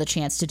Rockwell the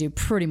chance to do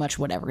pretty much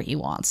whatever he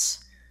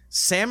wants.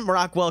 Sam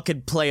Rockwell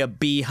could play a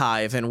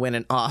beehive and win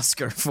an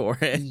Oscar for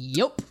it.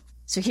 Yup.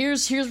 So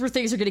here's where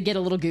things are going to get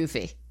a little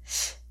goofy.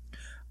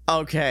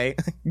 Okay,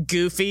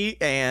 Goofy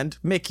and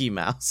Mickey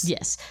Mouse.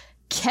 Yes.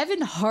 Kevin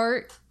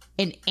Hart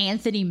and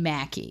Anthony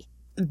Mackie.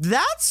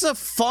 That's a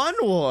fun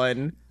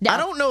one. Now, I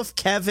don't know if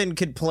Kevin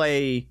could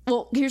play...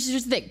 Well, here's the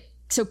thing.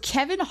 So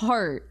Kevin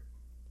Hart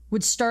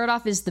would start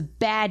off as the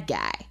bad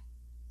guy,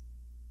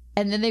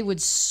 and then they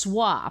would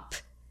swap.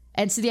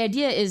 And so the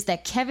idea is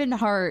that Kevin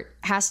Hart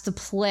has to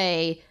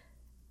play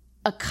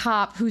a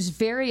cop who's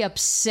very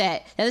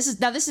upset.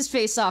 Now this is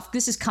Face Off.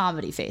 This is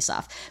comedy Face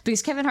Off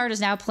because Kevin Hart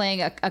is now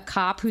playing a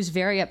cop who's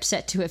very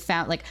upset to have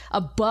found, like, a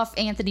buff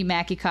Anthony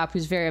Mackie cop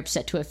who's very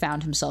upset to have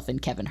found himself in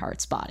Kevin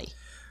Hart's body.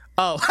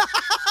 Oh,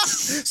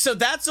 so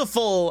that's a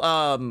full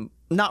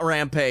not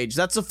Rampage.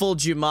 That's a full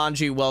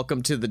Jumanji.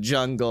 Welcome to the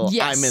Jungle.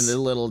 Yes. I'm in the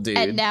little dude.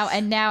 And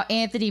now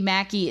Anthony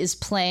Mackie is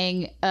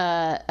playing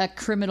a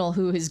criminal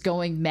who is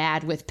going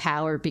mad with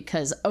power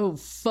because, oh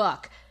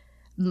fuck,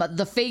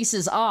 the face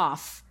is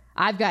off.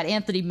 I've got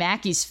Anthony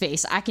Mackie's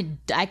face. I can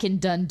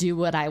done do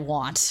what I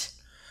want.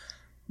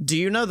 Do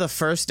you know the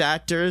first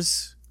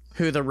actors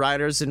who the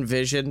writers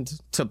envisioned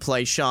to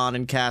play Sean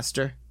and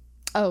Castor?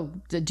 Oh,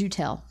 do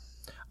tell.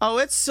 Oh,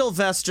 it's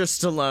Sylvester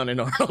Stallone and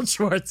Arnold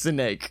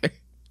Schwarzenegger.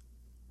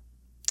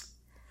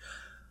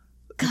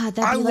 God,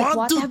 that'd be I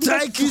want to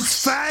take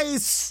his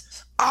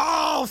face.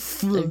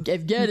 off.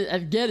 I've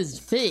got his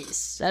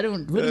face. I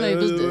don't. What am I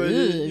supposed to?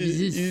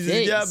 His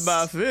face. You got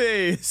my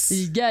face.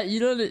 You got. You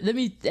know. Let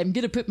me. I'm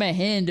gonna put my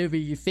hand over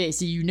your face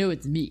so you know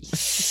it's me.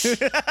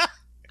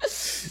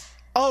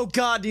 Oh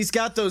God, he's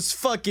got those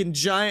fucking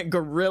giant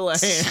gorilla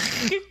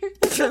hands.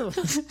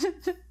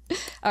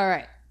 All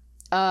right.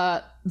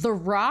 The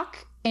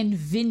Rock and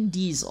Vin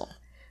Diesel,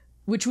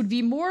 which would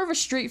be more of a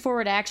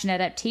straightforward action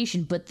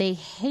adaptation, but they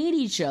hate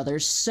each other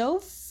so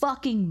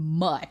fucking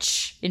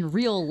much in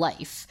real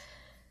life.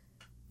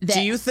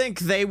 Do you think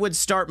they would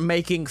start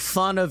making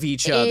fun of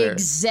each other?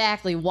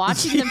 Exactly.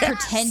 Watching them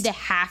pretend to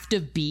have to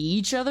be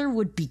each other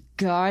would be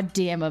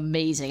goddamn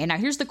amazing. And now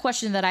here's the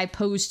question that I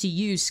pose to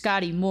you,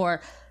 Scotty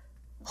Moore.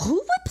 Who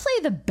would play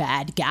the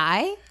bad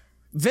guy?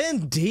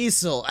 Vin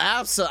Diesel,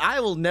 absolutely.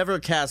 I will never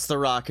cast The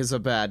Rock as a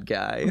bad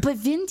guy. But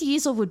Vin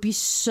Diesel would be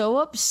so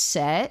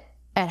upset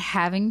at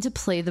having to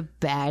play the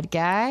bad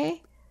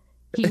guy.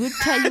 He would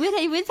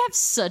have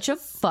such a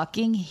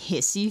fucking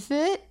hissy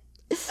fit.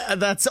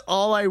 That's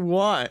all I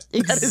want.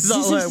 That is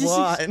all I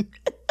want.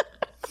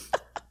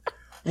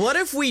 What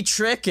if we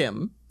trick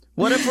him?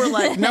 What if we're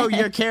like, no,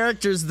 your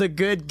character's the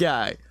good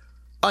guy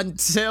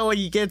until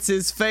he gets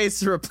his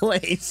face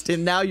replaced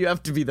and now you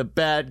have to be the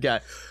bad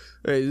guy.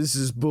 Hey, this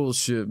is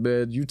bullshit,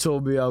 man. You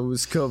told me I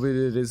was coming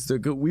in as the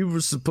good. We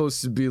were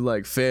supposed to be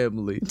like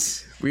family.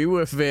 We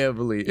were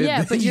family.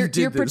 Yeah, but you're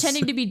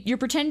pretending to be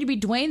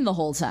Dwayne the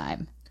whole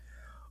time.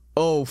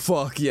 Oh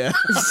fuck yeah!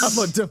 I'm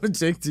gonna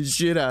take the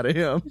shit out of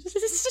him.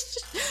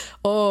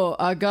 Oh,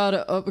 I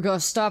gotta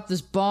stop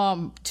this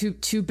bomb.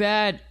 Too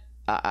bad.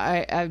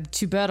 I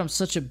too bad I'm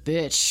such a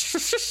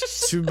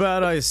bitch. Too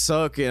bad I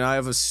suck and I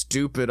have a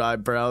stupid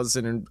eyebrows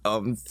and an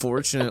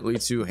unfortunately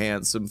too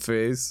handsome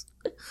face.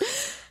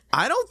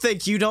 I don't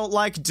think you don't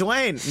like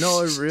Dwayne.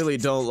 No, I really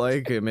don't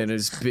like him and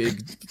his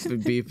big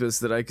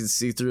beepus that I can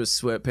see through his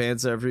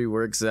sweatpants after he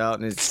works out,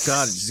 and it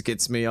just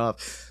gets me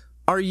off.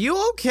 Are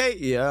you okay?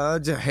 Yeah, I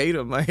just hate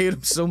him. I hate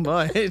him so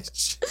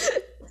much.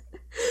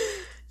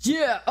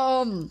 Yeah,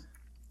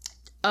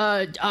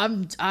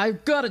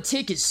 I've gotta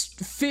take his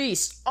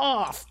face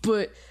off,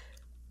 but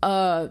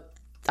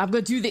I'm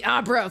gonna do the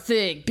eyebrow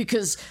thing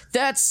because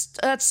that's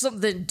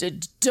something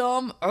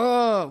dumb.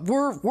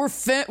 We're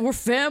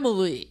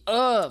family.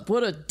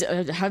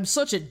 I'm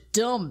such a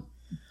dumb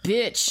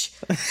bitch.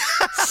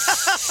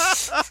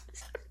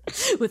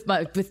 with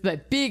my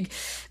big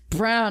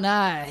brown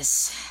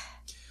eyes.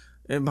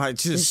 And my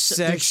just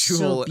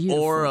sexual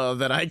aura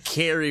that I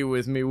carry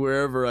with me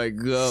wherever I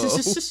go.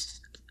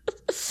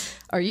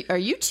 Are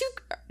you two?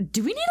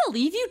 Do we need to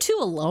leave you two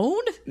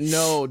alone?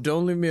 No,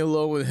 don't leave me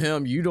alone with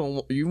him. You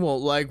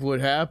won't like what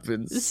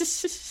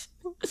happens.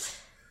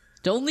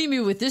 Don't leave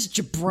me with this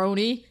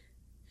jabroni.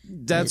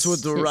 That's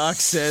what The Rock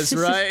says,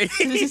 right?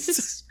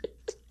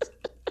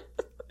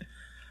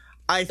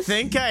 I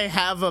think I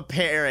have a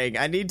pairing.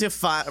 I need to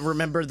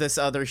remember this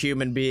other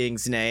human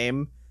being's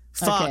name.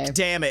 Fuck, okay.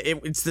 Damn it.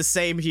 It's the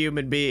same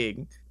human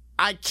being.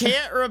 I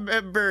can't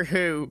remember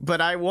who,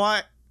 but I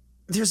want...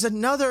 There's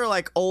another,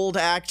 like, old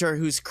actor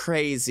who's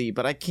crazy,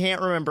 but I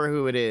can't remember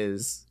who it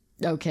is.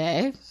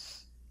 Okay.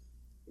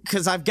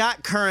 Because I've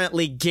got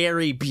currently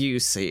Gary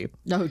Busey.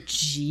 Oh,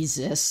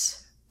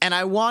 Jesus. And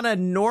I want a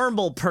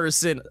normal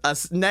person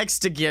next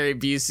to Gary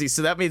Busey,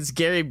 so that means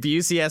Gary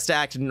Busey has to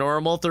act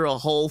normal through a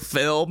whole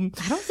film.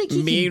 I don't think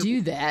he can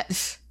do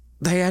that.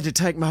 They had to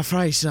take my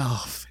face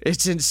off.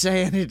 It's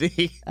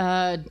insanity.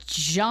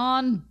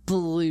 John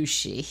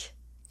Belushi.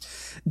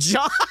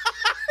 John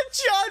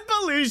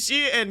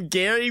Belushi and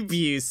Gary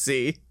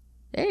Busey.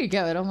 There you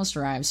go. It almost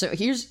rhymes. So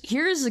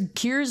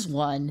here's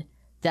one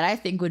that I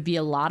think would be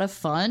a lot of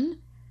fun,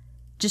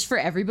 just for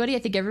everybody. I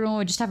think everyone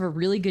would just have a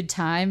really good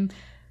time,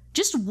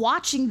 just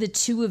watching the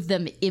two of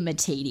them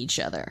imitate each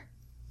other.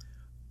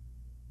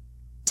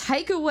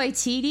 Taika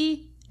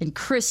Waititi and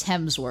Chris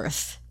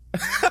Hemsworth.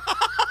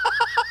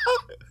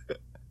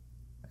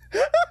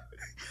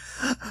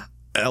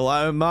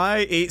 Hello,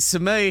 it's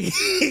me.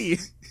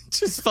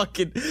 Just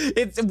fucking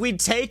we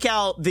take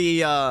out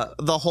the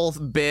whole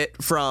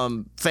bit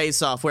from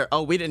Face Off where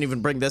we didn't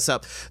even bring this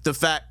up. The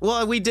fact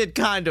we did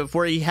kind of,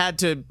 where he had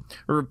to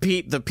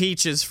repeat the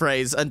Peaches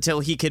phrase until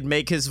he could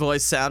make his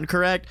voice sound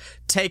correct.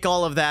 Take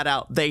all of that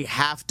out. They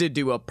have to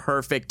do a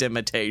perfect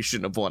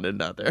imitation of one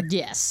another.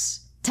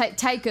 Yes.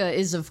 Taika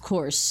is of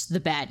course the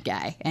bad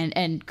guy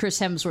and Chris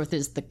Hemsworth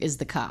is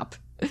the cop.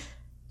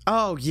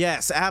 Oh,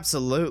 yes,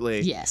 absolutely.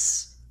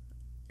 Yes.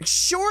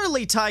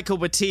 Surely Taika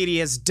Waititi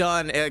has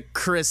done a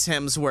Chris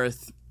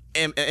Hemsworth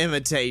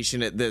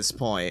imitation at this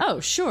point. Oh,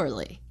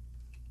 surely.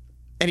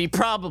 And he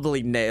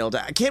probably nailed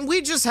it. Can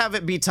we just have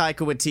it be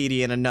Taika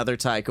Waititi and another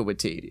Taika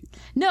Waititi?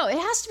 No, it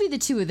has to be the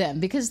two of them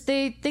because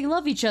they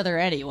love each other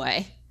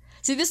anyway.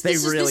 See, this do.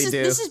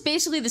 This is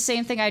basically the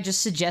same thing I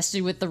just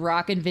suggested with The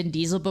Rock and Vin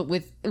Diesel, but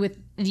with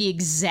the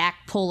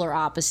exact polar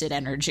opposite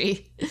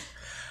energy.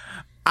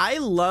 I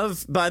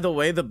love, by the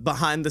way, the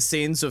behind the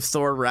scenes of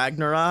Thor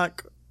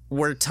Ragnarok,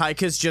 where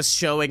Taika's just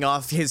showing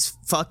off his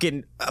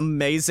fucking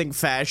amazing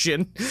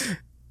fashion.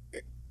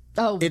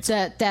 Oh, it's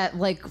that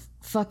like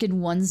fucking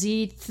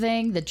onesie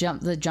thing, the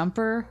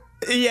jumper.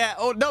 Yeah,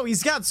 oh no,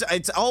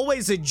 it's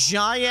always a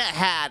giant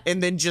hat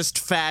and then just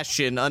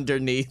fashion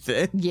underneath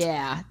it.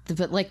 Yeah,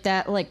 but like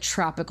that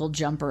tropical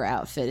jumper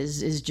outfit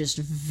is just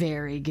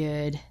very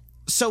good.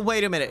 So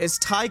wait a minute, is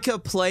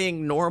Taika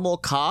playing normal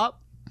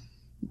cop?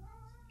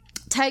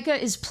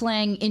 Taika is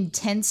playing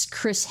intense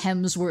Chris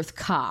Hemsworth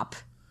cop.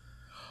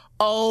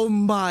 Oh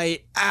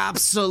my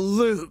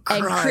absolute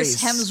Christ. And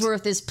Chris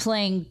Hemsworth is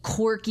playing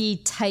quirky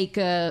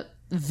Taika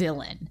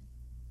villain.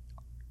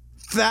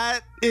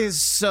 That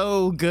is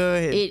so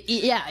good.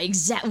 Yeah,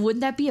 exactly.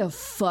 Wouldn't that be a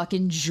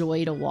fucking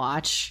joy to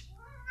watch?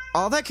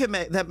 All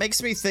that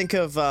makes me think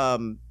of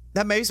fucking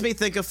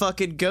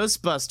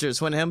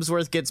Ghostbusters when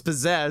Hemsworth gets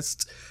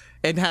possessed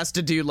and has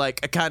to do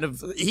like a kind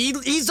of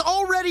he's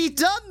already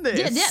done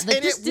this, like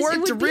and it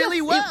worked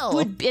really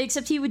well.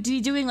 Except he would be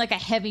doing like a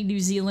heavy New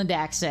Zealand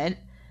accent.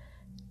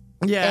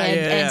 Yeah,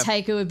 and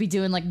Taika would be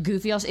doing like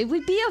goofy. It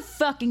would be a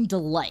fucking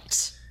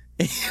delight.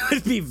 It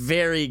would be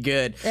very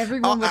good.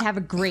 Everyone would have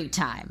a great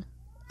time.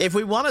 If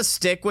we want to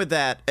stick with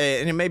that,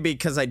 and it may be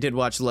because I did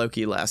watch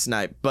Loki last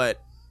night,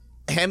 but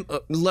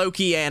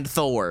Loki and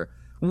Thor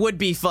would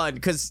be fun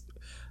because.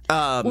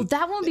 Well,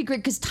 that one would be great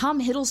because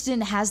Tom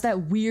Hiddleston has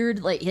that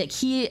weird like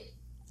he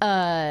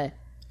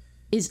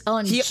is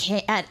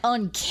at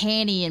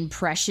uncanny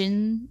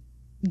impression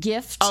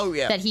gift. Oh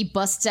yeah, that he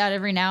busts out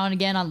every now and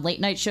again on late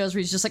night shows where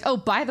he's just like, oh,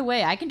 by the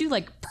way, I can do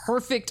like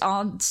perfect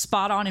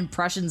spot on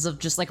impressions of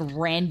just like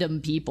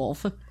random people.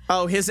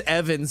 Oh, his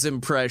Evans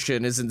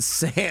impression is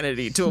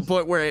insanity to a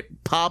point where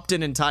it popped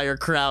an entire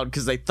crowd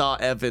because they thought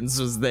Evans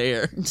was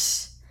there.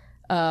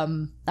 All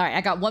right,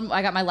 I got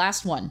my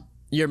last one.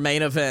 Your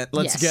main event.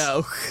 Let's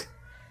go.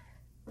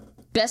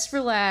 Best for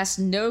last,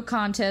 no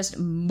contest,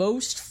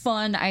 most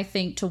fun, I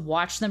think, to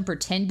watch them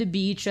pretend to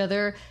be each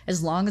other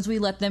as long as we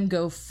let them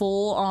go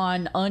full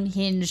on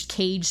unhinged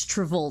Cage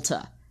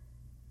Travolta.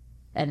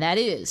 And that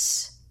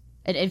is,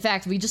 and in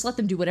fact, we just let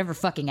them do whatever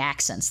fucking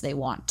accents they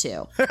want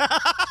to.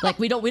 Like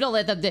we don't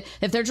let them,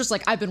 if they're just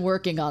like, I've been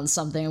working on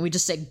something, and we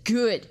just say,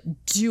 good,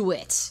 do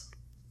it.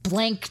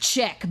 Blank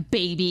check,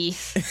 baby.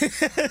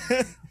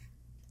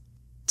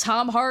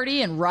 Tom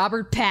Hardy and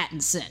Robert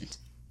Pattinson.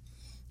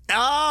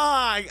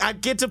 I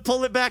get to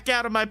pull it back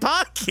out of my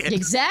pocket.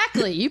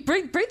 Exactly. You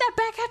bring that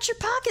back out your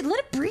pocket. Let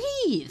it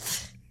breathe.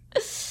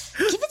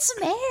 Give it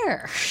some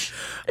air.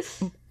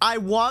 I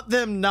want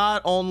them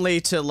not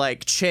only to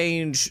like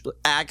change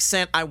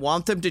accent, I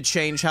want them to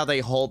change how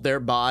they hold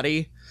their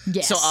body.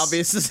 Yes. So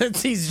obviously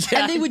since he's jacked,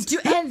 and they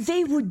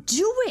would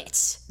do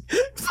it.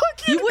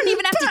 You wouldn't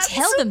even have to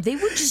tell them. They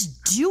would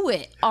just do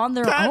it on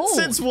their own.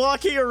 Pattinson's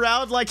walking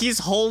around like he's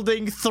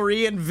holding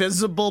 3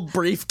 invisible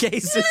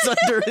briefcases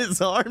under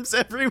his arms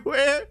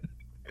everywhere.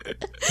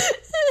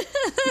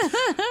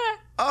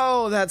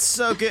 Oh, that's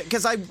so good.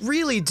 Because I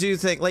really do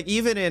think, like,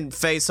 even in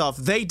Face Off,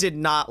 they did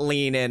not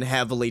lean in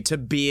heavily to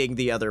being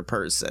the other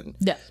person.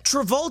 No.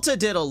 Travolta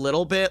did a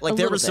little bit. Like,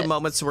 there were some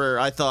moments where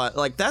I thought,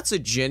 like, that's a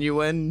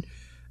genuine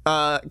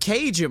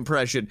Cage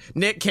impression.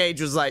 Nick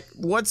Cage was like,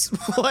 what?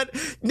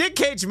 Nick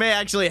Cage may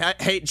actually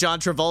hate John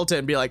Travolta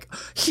and be like,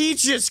 he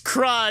just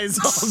cries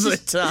all the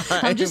time.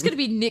 I'm just gonna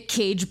be Nick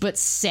Cage but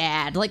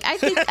sad. Like I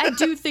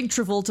do think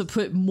Travolta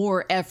put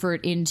more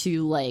effort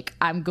into like,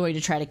 I'm going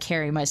to try to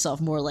carry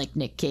myself more like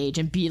Nick Cage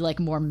and be like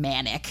more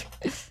manic.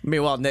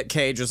 Meanwhile, Nick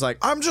Cage was like,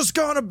 I'm just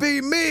gonna be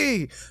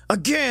me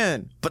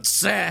again, but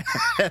sad.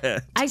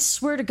 I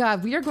swear to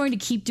God, we are going to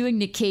keep doing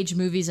Nick Cage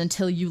movies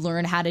until you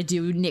learn how to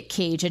do Nick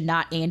Cage and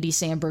not Andy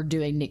Samberg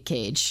doing Nick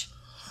Cage.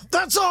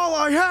 That's all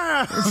I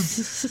have.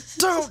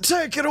 Don't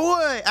take it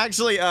away.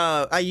 Actually,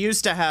 I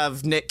used to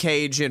have Nick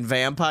Cage in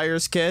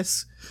Vampire's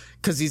Kiss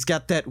because he's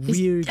got that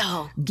weird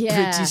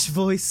British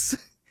voice.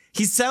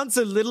 He sounds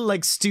a little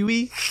like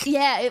Stewie.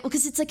 Yeah,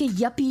 because it's like a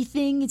yuppie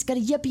thing. It's got a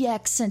yuppie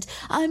accent.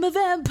 I'm a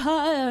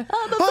vampire.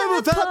 I'm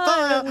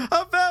a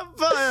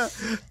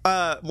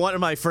vampire. One of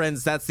my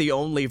friends, that's the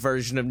only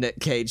version of Nick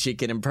Cage he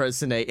can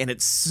impersonate, and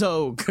it's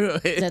so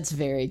good. That's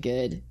very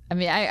good. I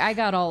mean, I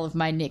got all of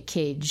my Nick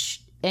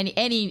Cage.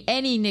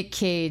 Any Nick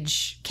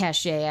Cage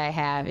cachet I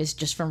have is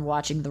just from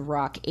watching The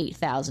Rock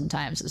 8,000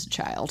 times as a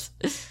child.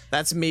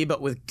 That's me,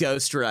 but with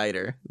Ghost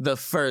Rider, the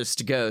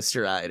first Ghost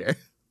Rider.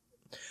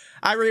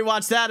 I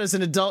rewatched that as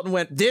an adult and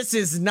went, this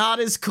is not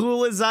as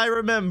cool as I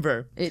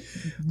remember.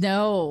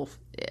 No.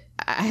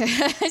 I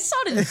saw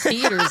it in the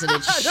theaters and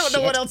it's I don't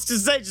know what else to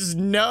say, just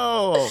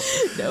no.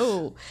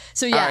 No.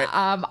 So yeah,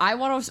 right. I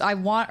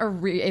want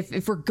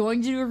if we're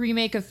going to do a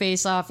remake of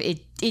Face Off,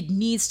 it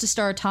needs to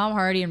star Tom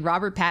Hardy and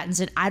Robert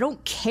Pattinson. I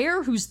don't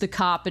care who's the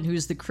cop and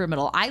who's the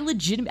criminal. I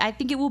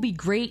think it will be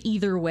great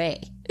either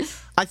way.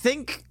 I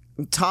think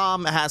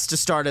Tom has to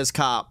start as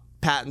cop,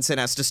 Pattinson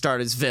has to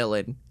start as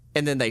villain,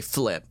 and then they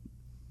flip.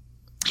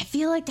 I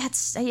feel like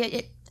that's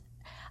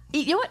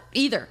you know what?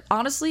 Either.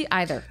 Honestly,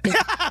 either.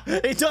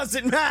 It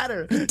doesn't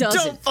matter. It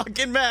doesn't. Don't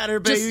fucking matter,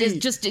 baby.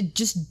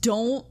 Just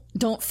don't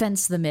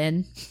fence them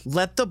in.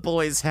 Let the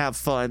boys have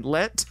fun.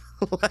 Let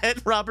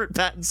Let Robert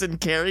Pattinson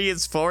carry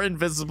his 4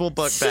 invisible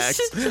book bags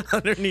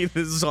underneath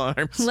his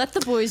arms. Let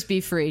the boys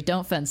be free.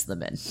 Don't fence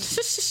them in.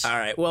 All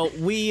right. Well,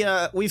 we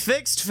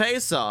fixed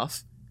Face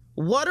Off.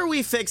 What are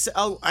we fixing?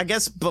 Oh, I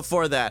guess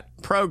before that,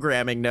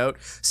 programming note.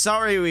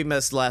 Sorry we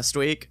missed last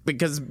week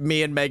because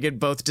me and Megan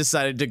both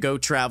decided to go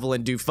travel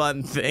and do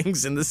fun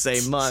things in the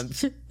same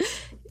month.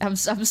 I'm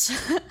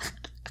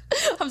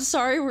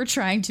sorry we're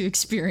trying to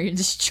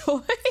experience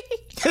joy.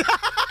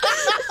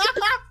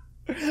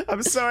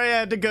 I'm sorry I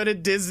had to go to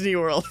Disney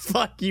World.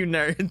 Fuck you,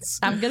 nerds.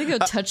 I'm gonna go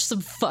touch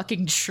some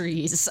fucking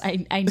trees.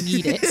 I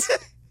need it.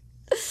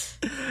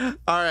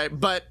 All right,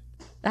 but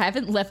I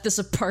haven't left this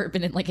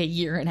apartment in like a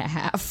year and a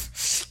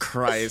half.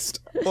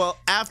 Christ. Well,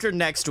 after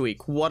next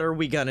week, what are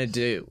we gonna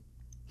do?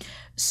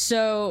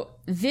 So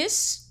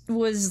this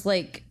was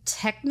like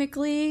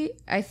technically,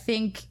 I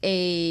think,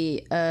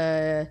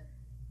 a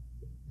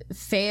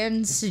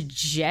fan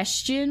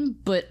suggestion,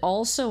 but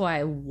also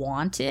I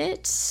want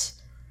it.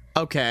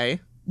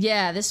 Okay.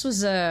 Yeah, this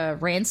was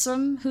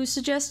Ransom who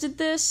suggested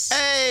this.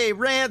 Hey,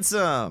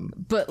 Ransom!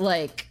 But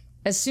like,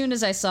 as soon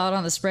as I saw it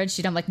on the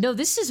spreadsheet, I'm like, no,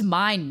 this is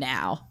mine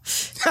now.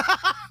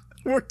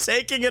 We're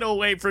taking it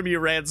away from you,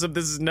 Ransom.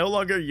 This is no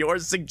longer your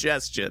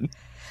suggestion.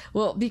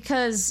 Well,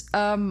 because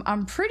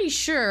I'm pretty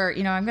sure,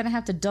 I'm going to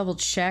have to double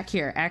check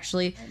here,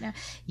 actually.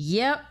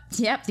 Yep,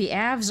 the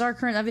Avs are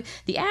currently...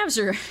 The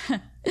Avs are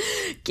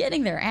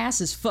getting their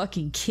asses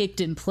fucking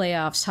kicked in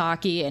playoffs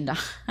hockey, and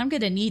I'm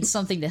going to need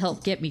something to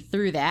help get me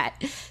through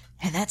that.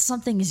 And that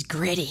something is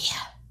gritty.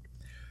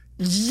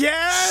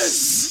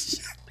 Yes!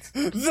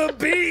 The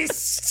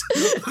beast!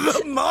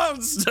 The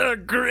monster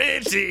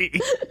Gritty!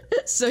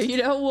 So you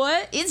know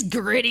what? It's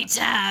gritty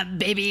time,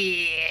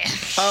 baby!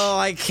 Oh,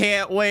 I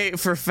can't wait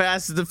for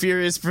Fast and the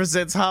Furious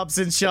presents Hobbs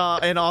and Shaw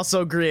and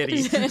also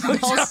Gritty.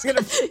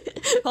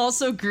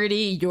 Also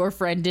Gritty, your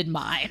friend and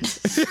mine.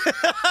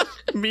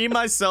 Me,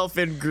 myself,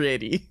 and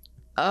Gritty.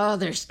 Oh,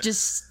 there's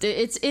just...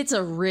 It's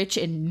a rich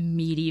and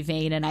meaty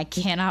vein, and I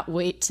cannot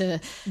wait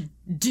to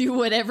do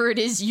whatever it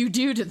is you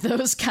do to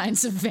those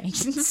kinds of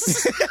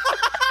veins.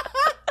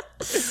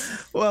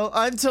 Well,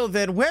 until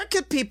then, where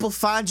can people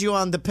find you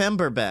on the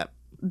Pemberbet?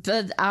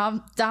 But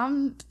I'm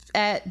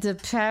at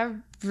the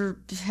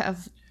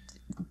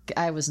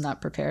I was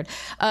not prepared.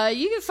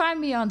 You can find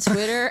me on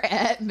Twitter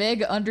at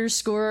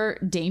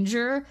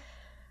Meg_Danger.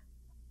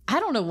 I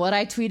don't know what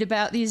I tweet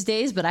about these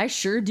days, but I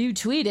sure do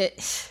tweet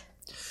it.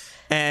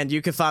 And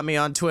you can find me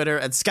on Twitter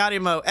at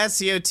ScottyMo,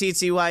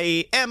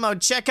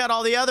 SCOTTYEMO. Check out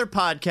all the other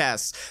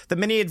podcasts. The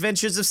Mini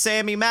Adventures of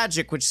Sammy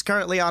Magic, which is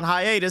currently on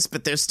hiatus,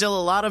 but there's still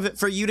a lot of it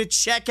for you to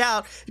check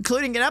out,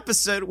 including an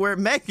episode where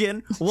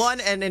Megan won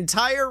an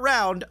entire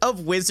round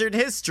of wizard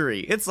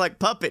history. It's like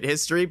puppet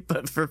history,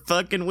 but for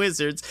fucking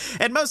wizards.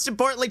 And most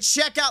importantly,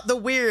 check out The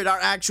Weird, our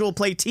actual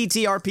play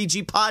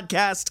TTRPG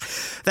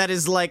podcast that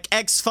is like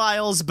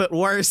X-Files, but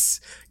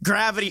worse,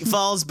 Gravity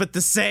Falls, but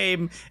the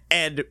same,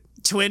 and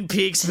Twin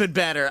Peaks but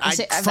better. I've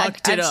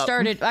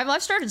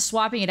started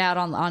swapping it out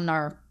on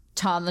the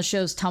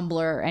show's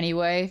Tumblr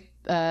anyway.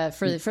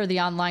 For the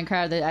online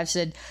crowd, that I've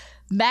said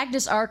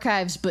Magnus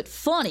Archives but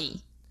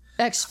funny,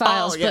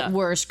 X-Files but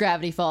worse,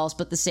 Gravity Falls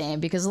but the same,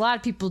 because a lot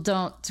of people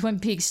Twin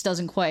Peaks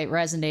doesn't quite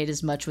resonate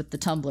as much with the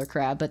Tumblr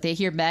crowd, but they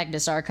hear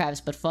Magnus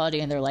Archives but funny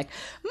and they're like,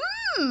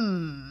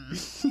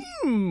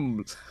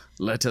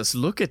 let us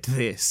look at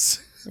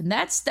this. And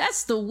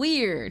that's The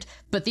Weird,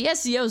 but the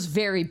SEO is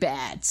very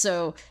bad.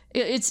 So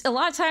it's a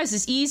lot of times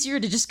it's easier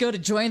to just go to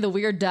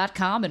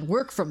jointheweird.com and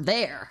work from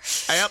there.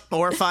 Yep,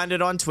 or find it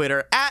on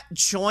Twitter at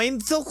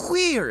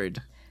jointheweird.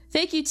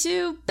 Thank you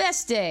to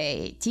Best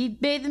Day. He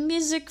made the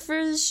music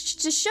for the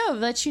show.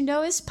 Let you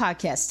know it's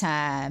podcast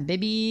time,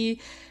 baby.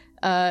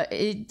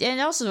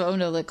 And also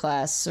Ono Lit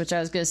Class, which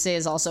I was going to say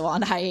is also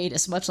on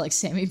hiatus, much like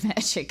Sammy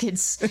Magic.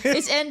 It's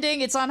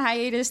ending. It's on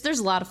hiatus. There's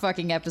a lot of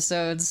fucking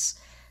episodes.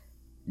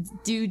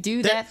 Do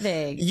that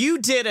thing. You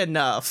did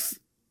enough.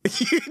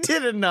 You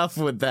did enough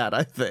with that,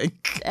 I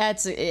think.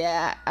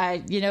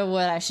 You know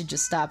what? I should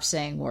just stop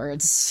saying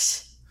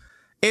words.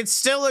 It's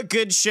still a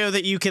good show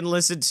that you can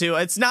listen to.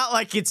 It's not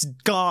like it's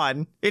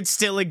gone. It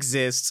still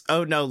exists.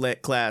 Oh no,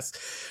 Lit Class.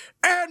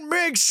 And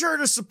make sure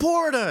to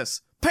support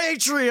us.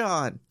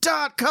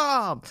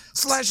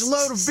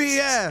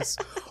 Patreon.com/loadofbs.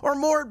 Or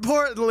more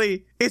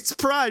importantly, it's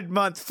Pride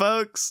Month,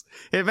 folks.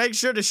 And make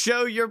sure to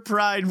show your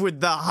pride with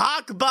the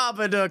Hawk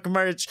Babadook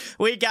merch.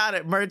 We got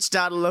it,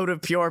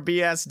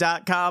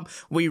 merch.loadofpurebs.com.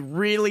 We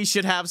really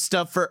should have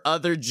stuff for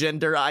other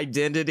gender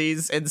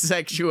identities and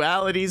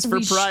sexualities for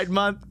Pride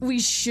Month. We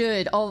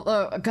should.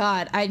 Oh,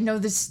 God, I know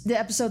the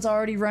episode's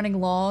already running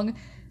long.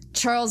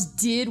 Charles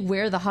did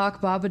wear the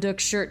Hawk Babadook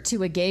shirt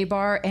to a gay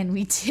bar, and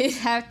we did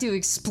have to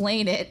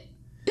explain it.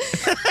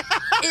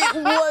 It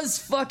was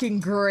fucking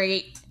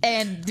great.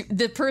 And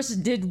the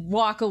person did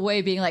walk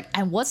away being like,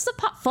 and what's the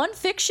fun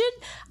fiction?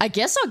 I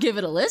guess I'll give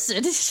it a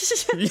listen.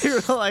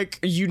 You're like,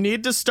 you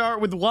need to start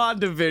with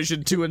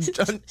WandaVision to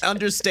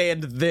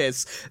understand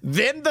this.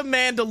 Then The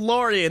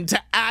Mandalorian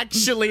to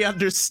actually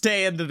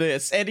understand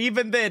this. And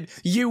even then,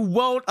 you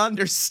won't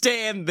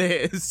understand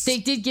this. They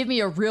did give me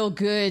a real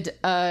good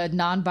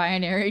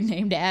non-binary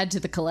name to add to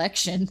the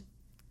collection.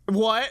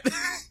 What?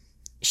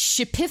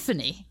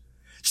 Shipiphany.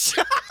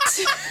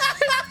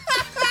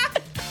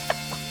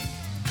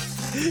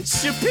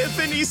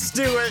 Shipiphany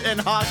Stewart and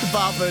Hawk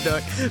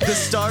Babadook, the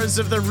stars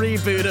of the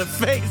reboot of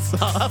Face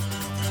Off.